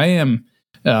maybe I am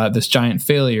this giant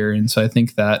failure. And so I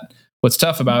think that what's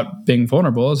tough about being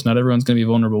vulnerable is not everyone's going to be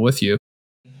vulnerable with you.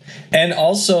 And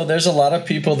also, there's a lot of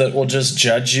people that will just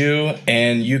judge you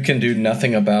and you can do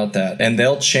nothing about that. And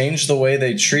they'll change the way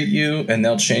they treat you and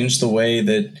they'll change the way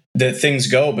that things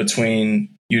go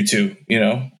between you two,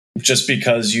 just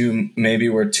because you maybe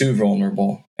were too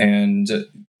vulnerable. And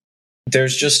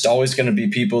there's just always going to be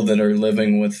people that are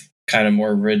living with kind of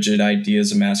more rigid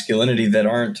ideas of masculinity that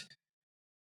aren't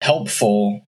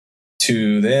helpful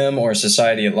to them or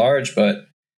society at large. But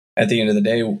at the end of the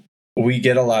day, we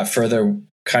get a lot further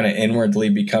kind of inwardly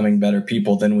becoming better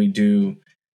people than we do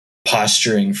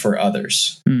posturing for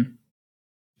others.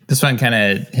 This one kind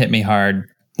of hit me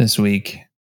hard this week.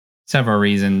 Several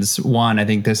reasons. One, I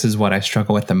think this is what I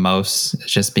struggle with the most,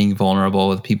 is just being vulnerable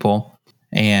with people.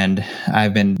 And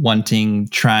I've been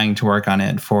trying to work on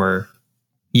it for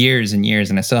years and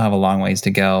years, and I still have a long ways to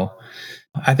go.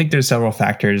 I think there's several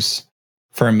factors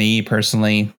for me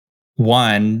personally.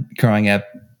 One, growing up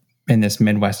in this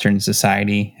Midwestern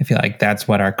society, I feel like that's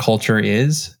what our culture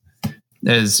is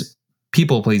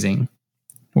people pleasing.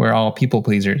 We're all people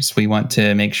pleasers. We want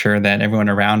to make sure that everyone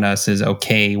around us is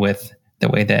okay with the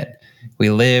way that we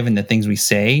live and the things we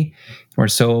say. We're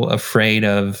so afraid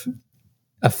of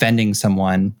offending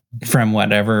someone from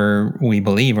whatever we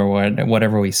believe or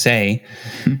whatever we say.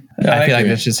 I feel like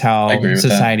that's just how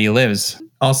society lives.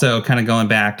 Also, kind of going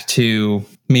back to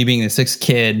me being the sixth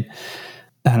kid,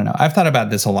 I don't know. I've thought about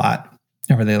this a lot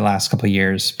over the last couple of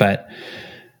years, but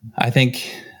I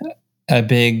think a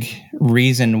big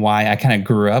reason why I kind of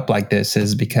grew up like this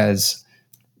is because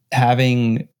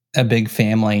having a big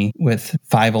family with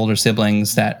 5 older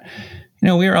siblings that,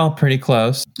 we were all pretty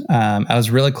close. I was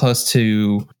really close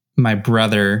to my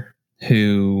brother,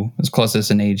 who was closest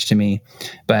in age to me,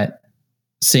 but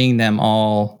seeing them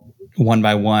all one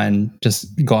by one just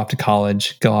go off to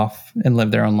college, go off and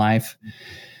live their own life,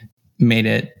 made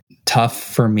it tough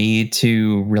for me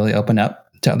to really open up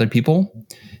to other people,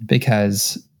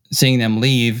 because seeing them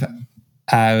leave,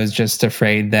 I was just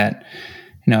afraid that,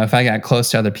 if I got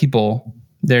close to other people,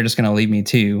 they're just going to leave me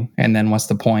too. And then what's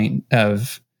the point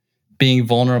of being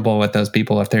vulnerable with those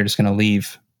people if they're just going to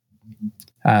leave?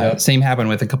 Same happened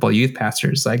with a couple of youth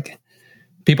pastors, like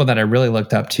people that I really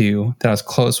looked up to, that I was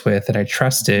close with, that I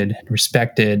trusted,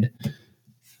 respected.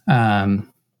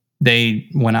 They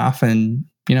went off and,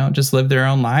 just lived their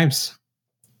own lives.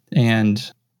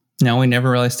 And we never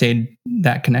really stayed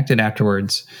that connected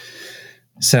afterwards.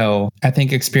 So I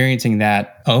think experiencing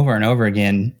that over and over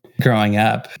again growing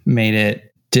up made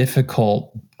it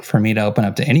difficult for me to open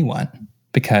up to anyone,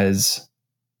 because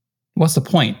what's the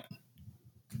point?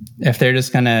 If they're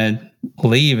just going to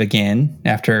leave again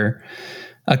after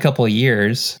a couple of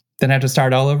years, then I have to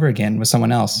start all over again with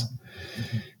someone else.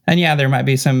 And there might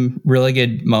be some really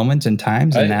good moments and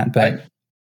times in that, but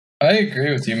I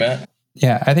agree with you, Matt.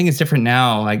 Yeah, I think it's different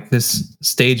now, like this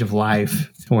stage of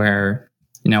life where,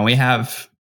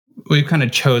 we've kind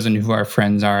of chosen who our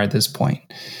friends are at this point.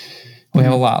 We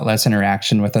have a lot less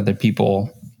interaction with other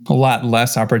people, a lot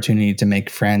less opportunity to make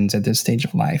friends at this stage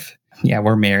of life. Yeah,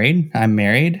 we're married. I'm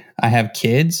married. I have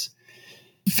kids.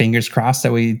 Fingers crossed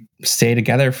that we stay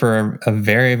together for a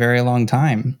very, very long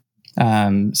time.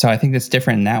 So I think that's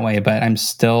different in that way, but I'm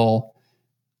still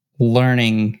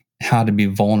learning how to be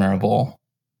vulnerable.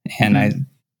 And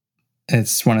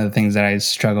it's one of the things that I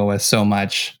struggle with so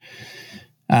much.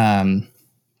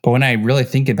 But when I really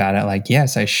think about it, like,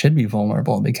 yes, I should be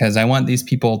vulnerable because I want these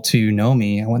people to know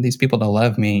me. I want these people to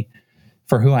love me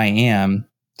for who I am.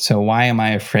 So why am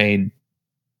I afraid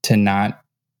to not,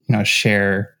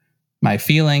 share my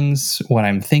feelings, what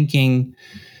I'm thinking,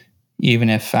 even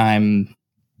if I'm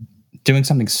doing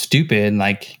something stupid?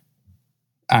 Like,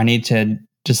 I need to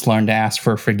just learn to ask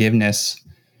for forgiveness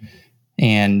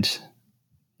and,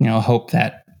 hope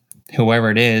that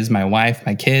whoever it is, my wife,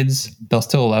 my kids, they'll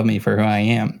still love me for who I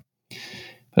am.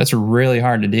 But it's really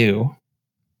hard to do.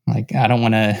 Like, I don't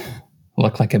want to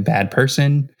look like a bad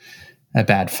person, a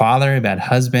bad father, a bad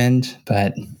husband,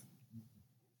 but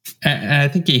and I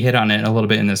think he hit on it a little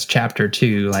bit in this chapter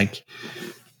too. Like,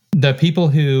 the people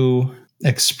who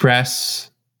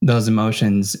express those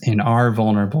emotions and are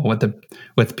vulnerable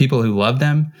with people who love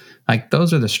them, like,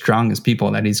 those are the strongest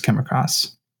people that he's come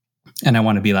across. And I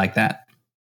want to be like that.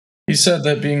 He said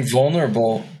that being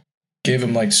vulnerable gave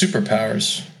him like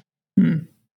superpowers.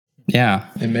 Yeah.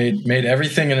 It made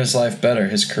everything in his life better.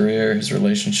 His career, his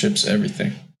relationships,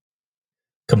 everything.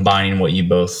 Combining what you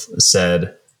both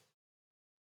said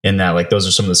in that, like, those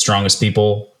are some of the strongest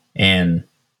people. And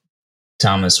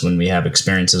Thomas, when we have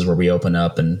experiences where we open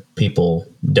up and people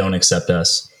don't accept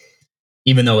us,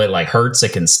 even though it like hurts,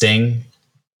 it can sting.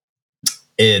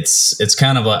 It's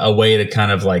kind of a way to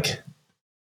kind of like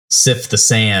sift the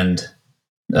sand,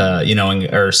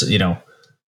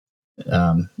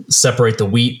 separate the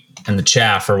wheat and the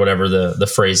chaff, or whatever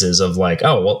the phrase is, of like,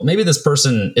 oh, well, maybe this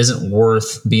person isn't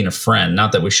worth being a friend.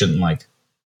 Not that we shouldn't like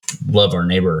love our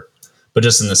neighbor, but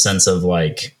just in the sense of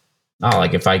like, oh,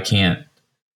 like if I can't,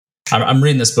 I'm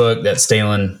reading this book that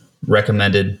Stalin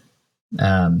recommended.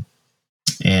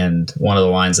 And one of the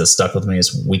lines that stuck with me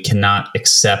is, we cannot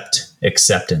accept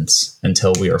acceptance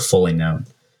until we are fully known.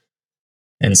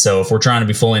 And so if we're trying to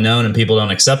be fully known and people don't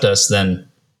accept us, then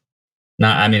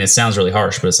it sounds really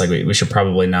harsh, but it's like, we should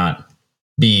probably not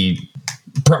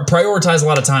prioritize a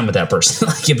lot of time with that person.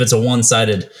 Like, if it's a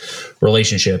one-sided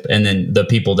relationship, and then the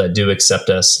people that do accept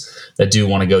us, that do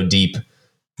want to go deep,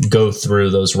 go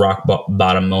through those rock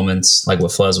bottom moments, like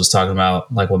what Flez was talking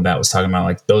about, like what Matt was talking about,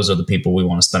 like, those are the people we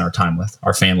want to spend our time with,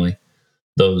 our family,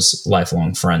 those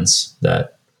lifelong friends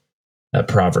that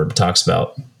proverb talks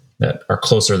about, that are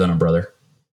closer than a brother.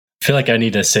 I feel like I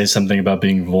need to say something about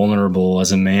being vulnerable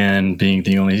as a man, being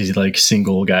the only like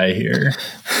single guy here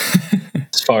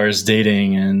as far as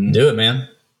dating. And do it, man.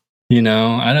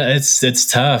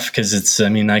 It's tough because I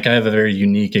have a very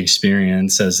unique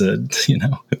experience as a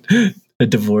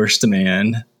divorced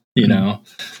man,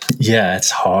 Yeah, it's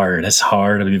hard. It's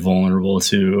hard to be vulnerable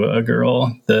to a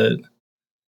girl that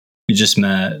you just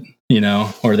met,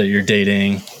 or that you're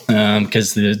dating.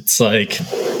 Because it's like,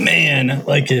 man,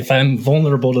 like, if I'm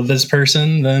vulnerable to this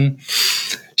person, then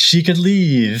she could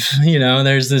leave.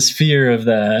 There's this fear of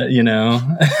that, Do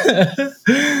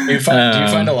you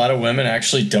find a lot of women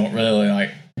actually don't really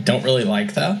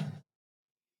like that?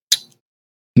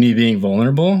 Me being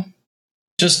vulnerable?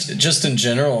 Just in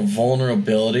general,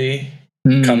 vulnerability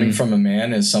coming from a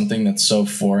man is something that's so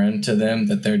foreign to them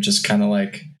that they're just kind of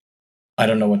like, I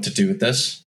don't know what to do with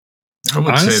this. I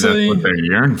would say that's what they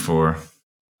yearn for.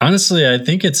 Honestly, I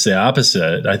think it's the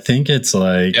opposite. I think it's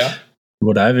like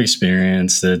what I've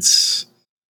experienced. It's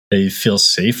they feel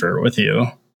safer with you.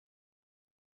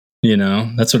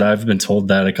 That's what I've been told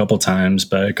that a couple times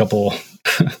by a couple.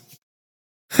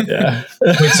 Yeah.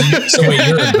 Wait,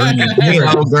 you're agreeing.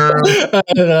 I don't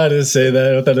know how to say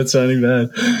that without it sounding bad.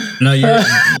 No,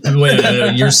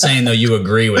 you're saying though you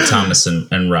agree with Thomas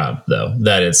and Rob though,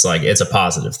 that it's like it's a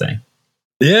positive thing.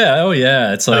 Yeah. Oh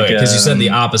yeah. It's like because you said the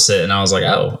opposite, and I was like,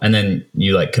 oh, and then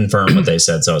you like confirmed what they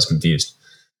said, so I was confused.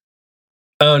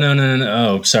 Oh no.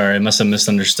 Oh, sorry, I must have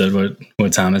misunderstood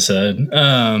what Thomas said.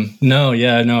 No,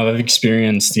 I've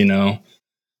experienced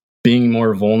being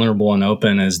more vulnerable and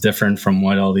open is different from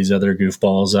what all these other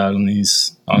goofballs out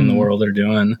in the world are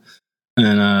doing.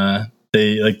 And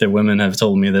the women have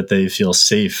told me that they feel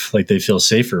safe, like they feel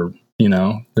safer.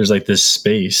 There's like this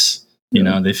space.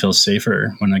 They feel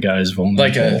safer when a guy is vulnerable.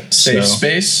 Like a safe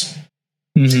space?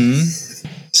 Mm-hmm.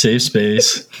 Safe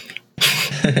space.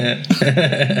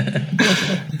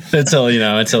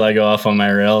 until I go off on my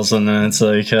rails, and then it's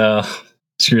like,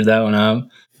 screwed that one up.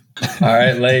 All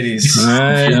right, ladies. All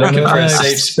right, if you're looking for next. a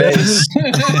safe space,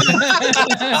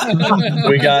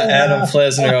 we got Adam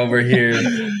Flesner over here.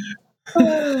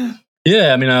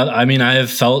 Yeah,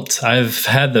 I've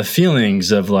had the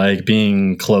feelings of like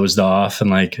being closed off, and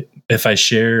like if I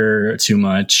share too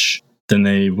much, then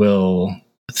they will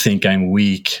think I'm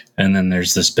weak, and then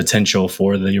there's this potential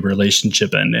for the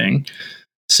relationship ending.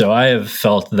 So I have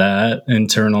felt that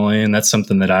internally, and that's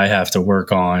something that I have to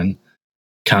work on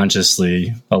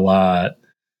consciously a lot.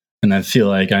 And I feel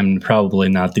like I'm probably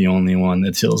not the only one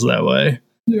that feels that way.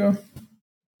 Yeah.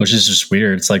 Which is just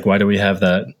weird. It's like, why do we have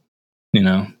that?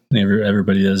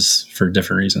 Everybody does for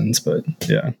different reasons, but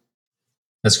yeah.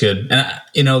 That's good. And,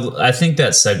 I think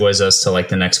that segues us to like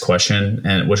the next question,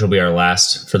 and which will be our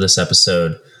last for this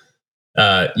episode.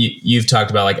 You've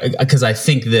talked about like, because I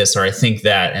think this or I think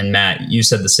that, and Matt, you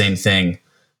said the same thing.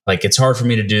 Like, it's hard for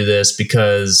me to do this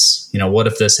because, what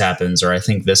if this happens, or I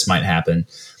think this might happen.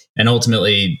 And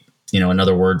ultimately,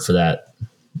 another word for that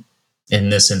in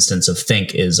this instance of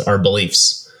think is our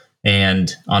beliefs.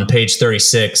 And on page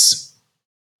 36,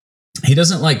 he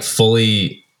doesn't like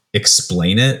fully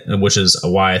explain it, which is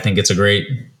why I think it's a great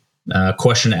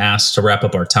question to ask to wrap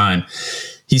up our time.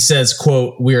 He says,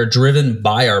 quote, "We are driven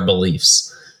by our beliefs.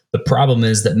 The problem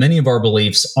is that many of our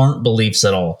beliefs aren't beliefs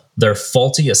at all. They're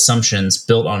faulty assumptions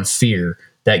built on fear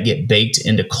that get baked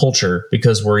into culture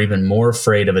because we're even more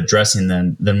afraid of addressing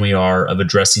them than we are of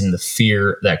addressing the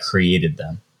fear that created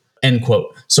them." End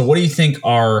quote. So what do you think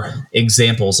are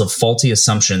examples of faulty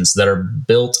assumptions that are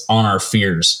built on our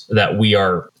fears that we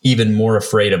are even more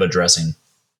afraid of addressing?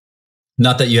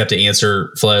 Not that you have to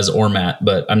answer, Flez or Matt,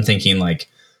 but I'm thinking like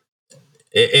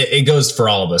it goes for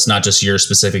all of us, not just your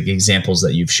specific examples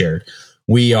that you've shared.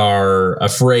 We are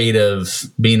afraid of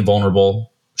being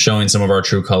vulnerable, showing some of our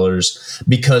true colors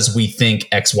because we think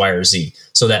X, Y, or Z.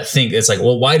 So it's like,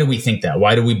 well, why do we think that?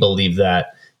 Why do we believe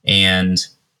that? And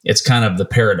it's kind of the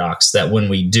paradox that when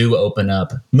we do open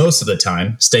up, most of the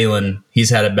time, Stalen, he's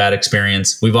had a bad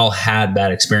experience. We've all had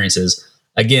bad experiences.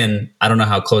 Again, I don't know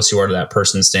how close you are to that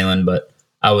person, Stalen, but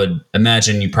I would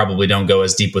imagine you probably don't go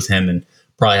as deep with him and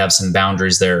probably have some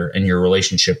boundaries there in your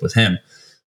relationship with him.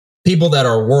 People that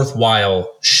are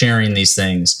worthwhile sharing these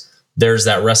things, there's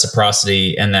that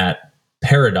reciprocity and that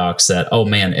paradox that, oh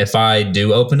man, if I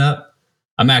do open up,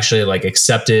 I'm actually like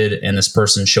accepted, and this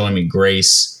person's showing me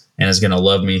grace and is going to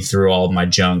love me through all of my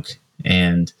junk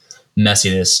and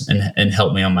messiness and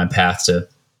help me on my path to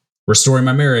restoring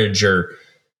my marriage or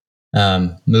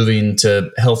moving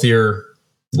to healthier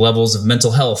levels of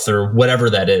mental health or whatever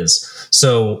that is.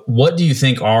 So what do you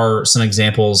think are some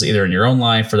examples either in your own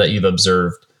life or that you've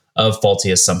observed of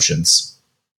faulty assumptions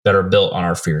that are built on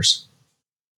our fears?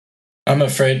 I'm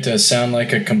afraid to sound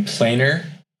like a complainer,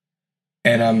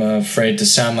 and I'm afraid to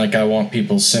sound like I want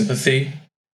people's sympathy,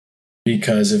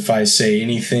 because if I say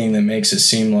anything that makes it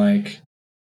seem like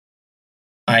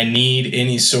I need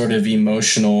any sort of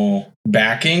emotional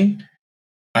backing,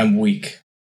 I'm weak.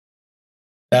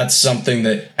 That's something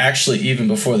that actually, even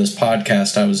before this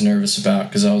podcast, I was nervous about,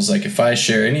 because I was like, if I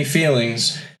share any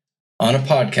feelings on a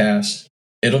podcast,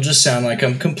 it'll just sound like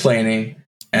I'm complaining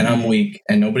and I'm weak,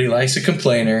 and nobody likes a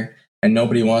complainer and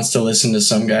nobody wants to listen to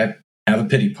some guy have a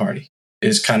pity party,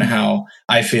 is kind of how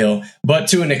I feel, but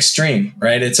to an extreme,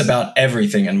 right? It's about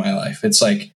everything in my life. It's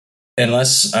like,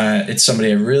 unless it's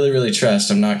somebody I really, really trust,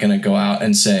 I'm not going to go out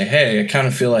and say, hey, I kind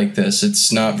of feel like this.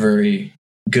 It's not very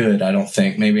good, I don't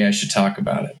think. Maybe I should talk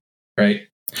about it, right?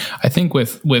 I think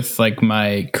with like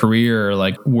my career or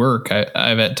like work,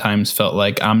 I've at times felt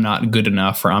like I'm not good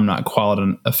enough or I'm not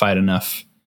qualified enough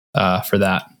for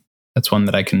that. That's one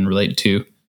that I can relate to.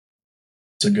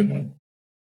 It's a good one.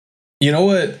 You know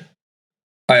what?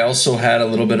 I also had a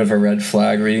little bit of a red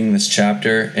flag reading this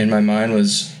chapter in my mind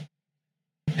was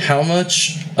how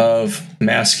much of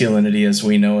masculinity as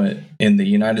we know it in the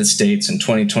United States in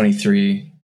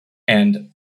 2023 and,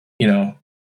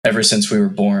 ever since we were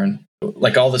born,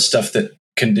 like all the stuff that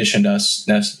conditioned us,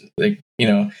 like,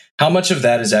 how much of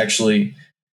that is actually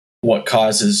what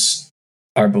causes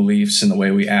our beliefs and the way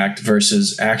we act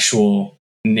versus actual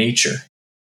nature?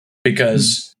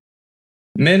 Because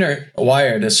men are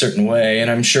wired a certain way,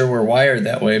 and I'm sure we're wired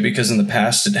that way because in the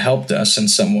past it helped us in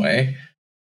some way.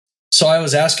 So I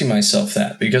was asking myself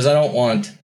that, because I don't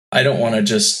want to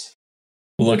just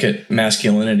look at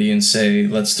masculinity and say,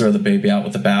 let's throw the baby out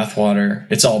with the bathwater.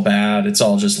 It's all bad. It's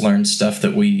all just learned stuff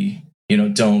that we,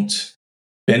 don't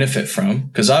benefit from.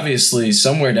 Because obviously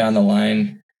somewhere down the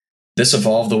line, this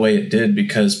evolved the way it did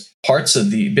because parts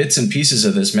of the bits and pieces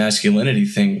of this masculinity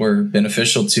thing were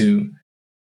beneficial to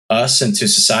us and to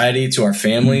society, to our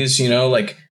families.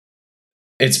 Like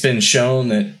it's been shown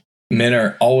that men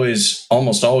are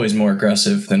almost always more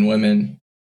aggressive than women,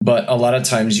 but a lot of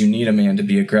times you need a man to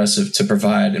be aggressive to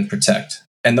provide and protect.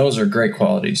 And those are great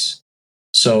qualities.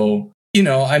 So,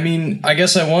 I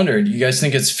guess I wondered, you guys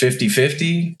think it's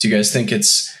 50-50? Do you guys think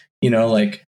it's,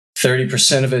 like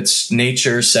 30% of it's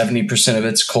nature, 70% of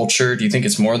it's culture? Do you think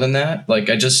it's more than that? Like,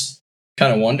 I just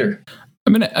kind of wonder. I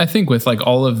mean, I think with like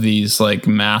all of these like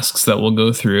masks that we'll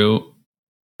go through,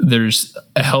 there's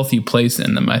a healthy place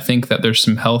in them. I think that there's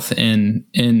some health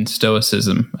in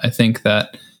Stoicism. I think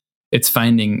that it's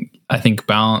finding,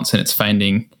 balance, and it's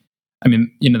finding,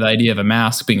 the idea of a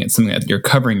mask being it's something that you're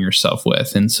covering yourself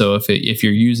with. And so if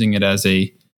you're using it as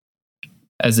a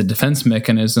defense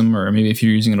mechanism, or maybe if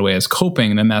you're using it away as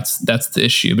coping, then that's the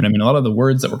issue. But a lot of the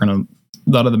words that a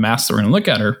lot of the masks that we're going to look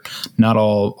at are not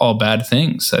all bad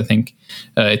things. I think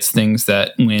it's things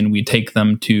that when we take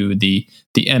them to the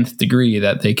nth degree,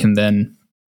 that they can then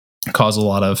cause a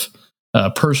lot of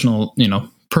personal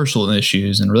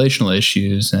issues and relational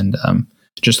issues, and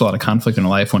just a lot of conflict in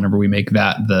life whenever we make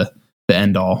that the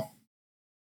end all.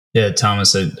 Yeah,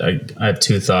 Thomas, I have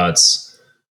two thoughts.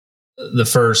 The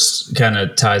first kind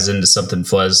of ties into something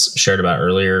Flez shared about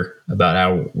earlier about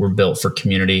how we're built for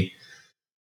community.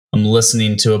 I'm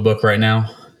listening to a book right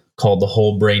now called The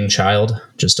Whole Brain Child,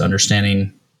 just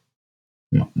understanding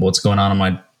what's going on in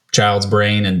my child's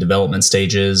brain and development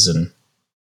stages, and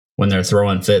when they're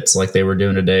throwing fits like they were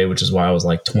doing today, which is why I was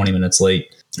like 20 minutes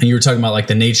late. And you were talking about like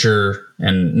the nature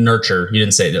and nurture. You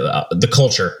didn't say the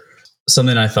culture.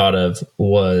 Something I thought of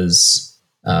was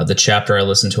the chapter I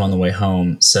listened to on the way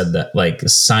home said that like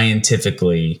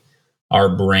scientifically our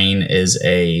brain is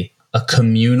a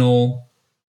communal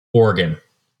organ,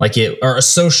 or a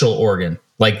social organ.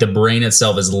 Like the brain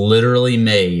itself is literally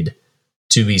made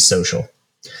to be social.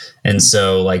 And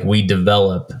so like we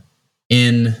develop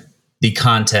in the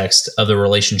context of the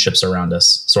relationships around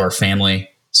us. So our family,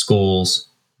 schools,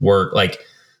 work, like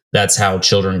that's how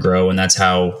children grow, and that's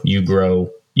how you grow.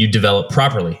 You develop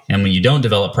properly. And when you don't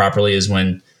develop properly is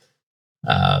when,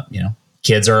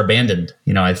 kids are abandoned.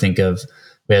 I think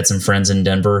we had some friends in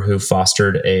Denver who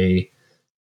fostered a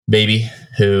baby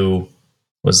who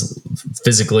was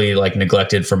physically like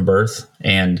neglected from birth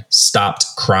and stopped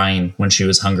crying when she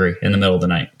was hungry in the middle of the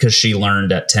night because she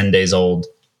learned at 10 days old,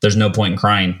 there's no point in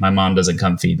crying. My mom doesn't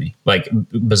come feed me. Like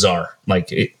bizarre,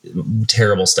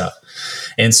 terrible stuff.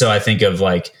 And so I think of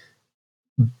like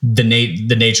the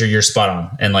nature, you're spot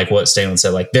on. And like what Stanley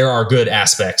said, like there are good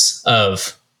aspects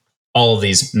of all of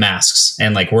these masks.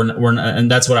 And like we're not,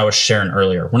 and that's what I was sharing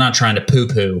earlier. We're not trying to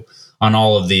poo-poo on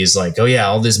all of these, like, oh yeah,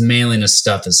 all this manliness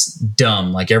stuff is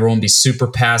dumb. Like everyone be super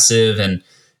passive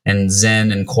and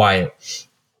zen and quiet.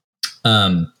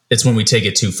 It's when we take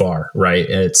it too far, right?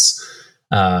 It's,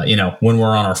 when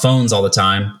we're on our phones all the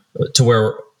time to where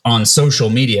we're on social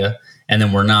media and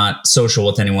then we're not social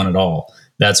with anyone at all.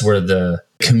 That's where the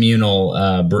communal,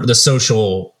 the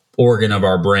social organ of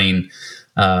our brain,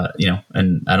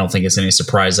 and I don't think it's any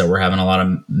surprise that we're having a lot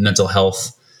of mental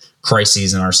health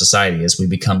crises in our society as we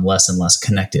become less and less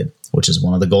connected, which is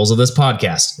one of the goals of this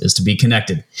podcast, is to be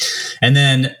connected. And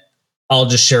then I'll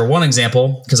just share one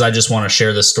example because I just want to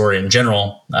share this story in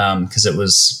general because it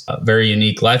was a very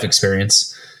unique life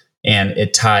experience, and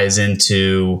it ties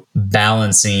into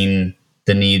balancing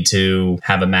the need to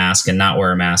have a mask and not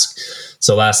wear a mask.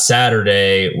 So last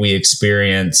Saturday, we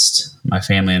experienced, my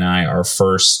family and I, our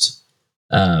first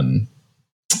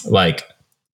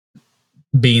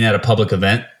being at a public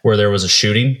event where there was a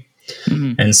shooting.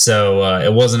 Mm-hmm. And so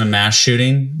it wasn't a mass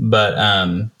shooting, but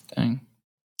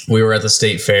we were at the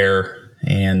state fair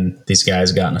and these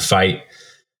guys got in a fight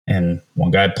and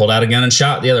one guy pulled out a gun and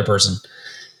shot the other person.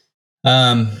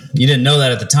 You didn't know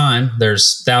that at the time.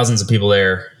 There's thousands of people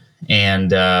there.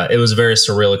 And it was a very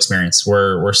surreal experience.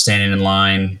 We're standing in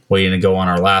line waiting to go on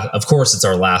our last, of course it's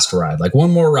our last ride, like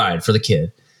one more ride for the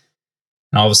kid.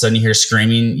 And all of a sudden you hear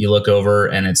screaming, you look over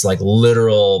and it's like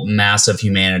literal mass of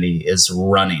humanity is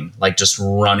running, like just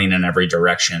running in every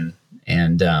direction.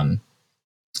 And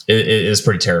it is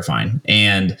pretty terrifying.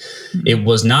 And it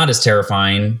was not as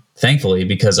terrifying, thankfully,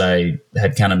 because I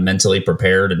had kind of mentally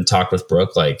prepared and talked with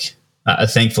Brooke. Like,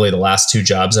 thankfully, the last two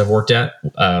jobs I've worked at,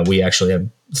 we actually have,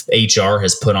 HR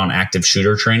has put on active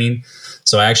shooter training.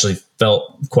 So I actually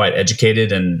felt quite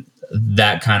educated, and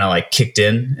that kind of like kicked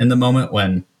in the moment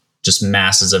when just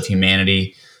masses of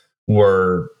humanity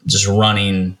were just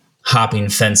running, hopping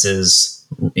fences,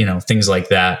 things like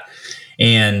that.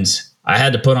 And I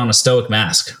had to put on a Stoic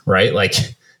mask, right? Like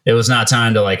it was not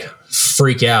time to like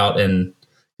freak out, and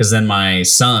because then my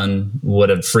son would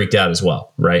have freaked out as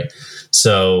well, right?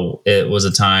 So it was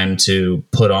a time to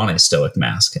put on a Stoic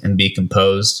mask and be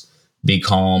composed, be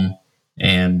calm,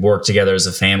 and work together as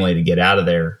a family to get out of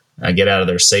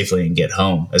there safely and get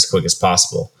home as quick as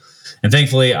possible. And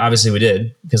thankfully, obviously we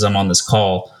did, because I'm on this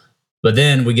call. But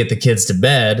then we get the kids to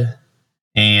bed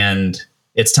and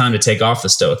it's time to take off the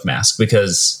Stoic mask,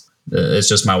 because it's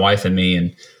just my wife and me,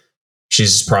 and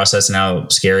she's processing how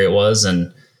scary it was.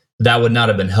 And that would not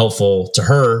have been helpful to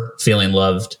her feeling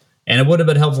loved. And it would have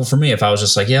been helpful for me if I was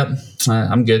just like, yep,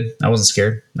 I'm good. I wasn't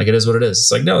scared. Like, it is what it is.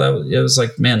 It's like, no, it was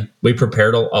like, man, we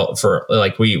prepared for,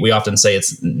 like, we often say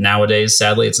it's nowadays,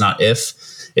 sadly, it's not if,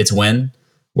 it's when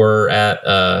we're at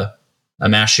a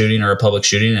mass shooting or a public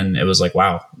shooting. And it was like,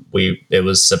 wow, it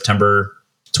was September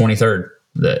 23rd.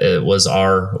 That it was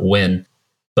our win.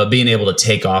 But being able to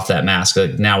take off that mask,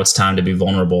 like, now it's time to be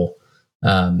vulnerable.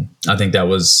 I think that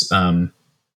was,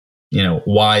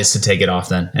 wise to take it off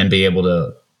then and be able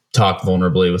to talk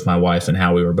vulnerably with my wife and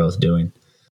how we were both doing.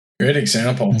 Great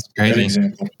example. That's great. Great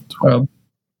example. Well,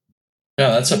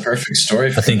 Yeah, that's a perfect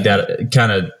story. I think that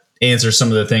kind of answers some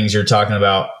of the things you're talking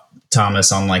about,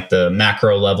 Thomas, on like the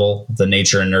macro level, the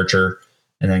nature and nurture,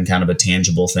 and then kind of a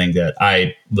tangible thing that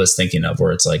I was thinking of,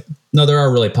 where it's like, no, there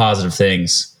are really positive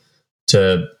things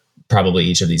to probably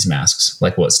each of these masks,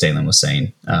 like what Stanley was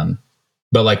saying.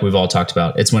 But like we've all talked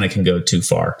about, it's when it can go too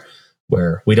far,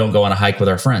 where we don't go on a hike with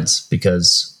our friends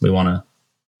because we want to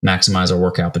maximize our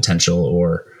workout potential.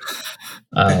 Or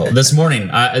this morning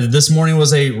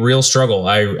was a real struggle.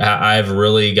 I've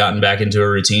really gotten back into a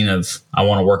routine of, I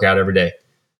want to work out every day.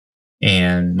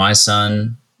 And my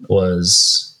son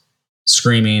was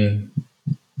screaming,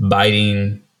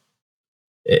 biting.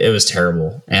 It was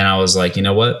terrible. And I was like, you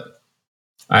know what?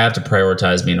 I have to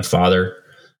prioritize being a father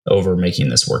over making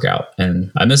this workout.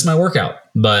 And I missed my workout,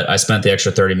 but I spent the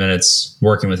extra 30 minutes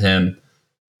working with him.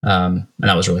 And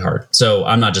that was really hard. So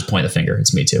I'm not just pointing the finger.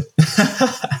 It's me too.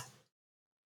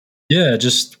 Yeah,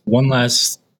 just one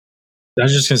last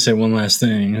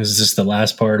thing. It was just the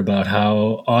last part about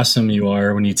how awesome you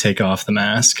are when you take off the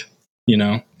mask.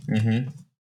 Mm-hmm.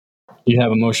 You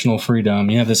have emotional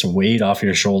freedom. You have this weight off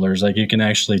your shoulders. Like, you can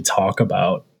actually talk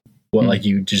about what like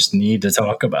you just need to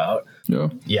talk about.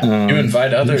 yeah, you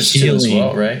invite others to as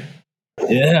well, right?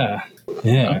 Yeah.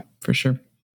 for sure.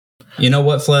 You know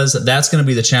what, Flez? That's going to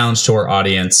be the challenge to our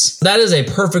audience. That is a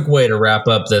perfect way to wrap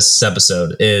up this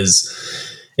episode, is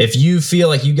if you feel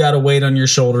like you got a weight on your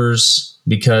shoulders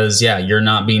because, you're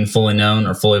not being fully known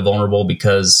or fully vulnerable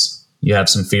because you have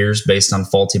some fears based on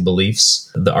faulty beliefs.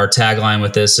 Our tagline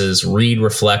with this is read,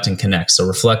 reflect, and connect. So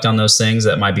reflect on those things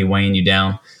that might be weighing you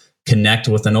down. Connect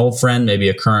with an old friend, maybe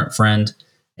a current friend,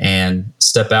 and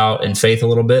step out in faith a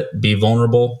little bit. Be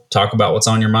vulnerable. Talk about what's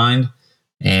on your mind.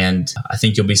 And I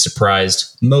think you'll be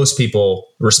surprised. Most people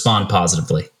respond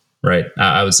positively, right?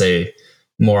 I would say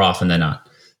more often than not.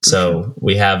 So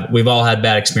we've all had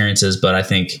bad experiences, but I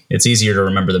think it's easier to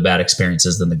remember the bad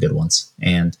experiences than the good ones.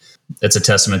 And it's a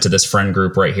testament to this friend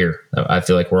group right here. I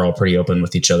feel like we're all pretty open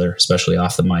with each other, especially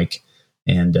off the mic.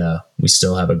 And we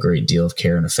still have a great deal of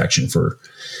care and affection for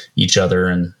each other,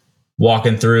 and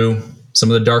walking through some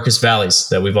of the darkest valleys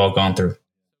that we've all gone through.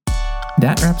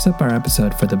 That wraps up our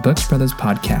episode for the Books Brothers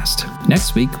podcast.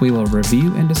 Next week, we will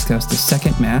review and discuss the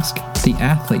second mask, the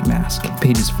athlete mask,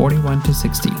 pages 41 to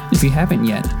 60. If you haven't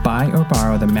yet, buy or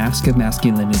borrow The Mask of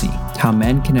Masculinity, How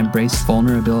Men Can Embrace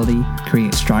Vulnerability,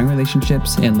 Create Strong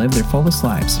Relationships, and Live Their Fullest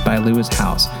Lives by Lewis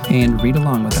Howes, and read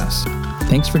along with us.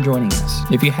 Thanks for joining us.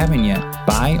 If you haven't yet,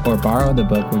 buy or borrow the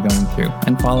book we're going through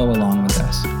and follow along with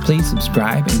us. Please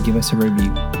subscribe and give us a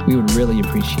review. We would really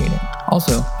appreciate it.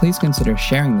 Also, please consider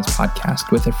sharing this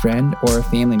podcast with a friend or a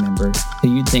family member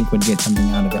who you'd think would get something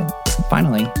out of it.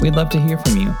 Finally, we'd love to hear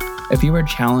from you. If you are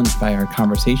challenged by our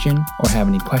conversation or have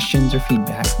any questions or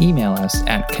feedback, email us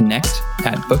at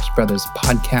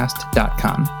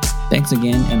connect@booksbrotherspodcast.com. Thanks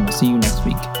again, and we'll see you next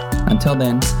week. Until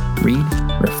then, read,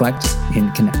 reflect,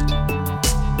 and connect.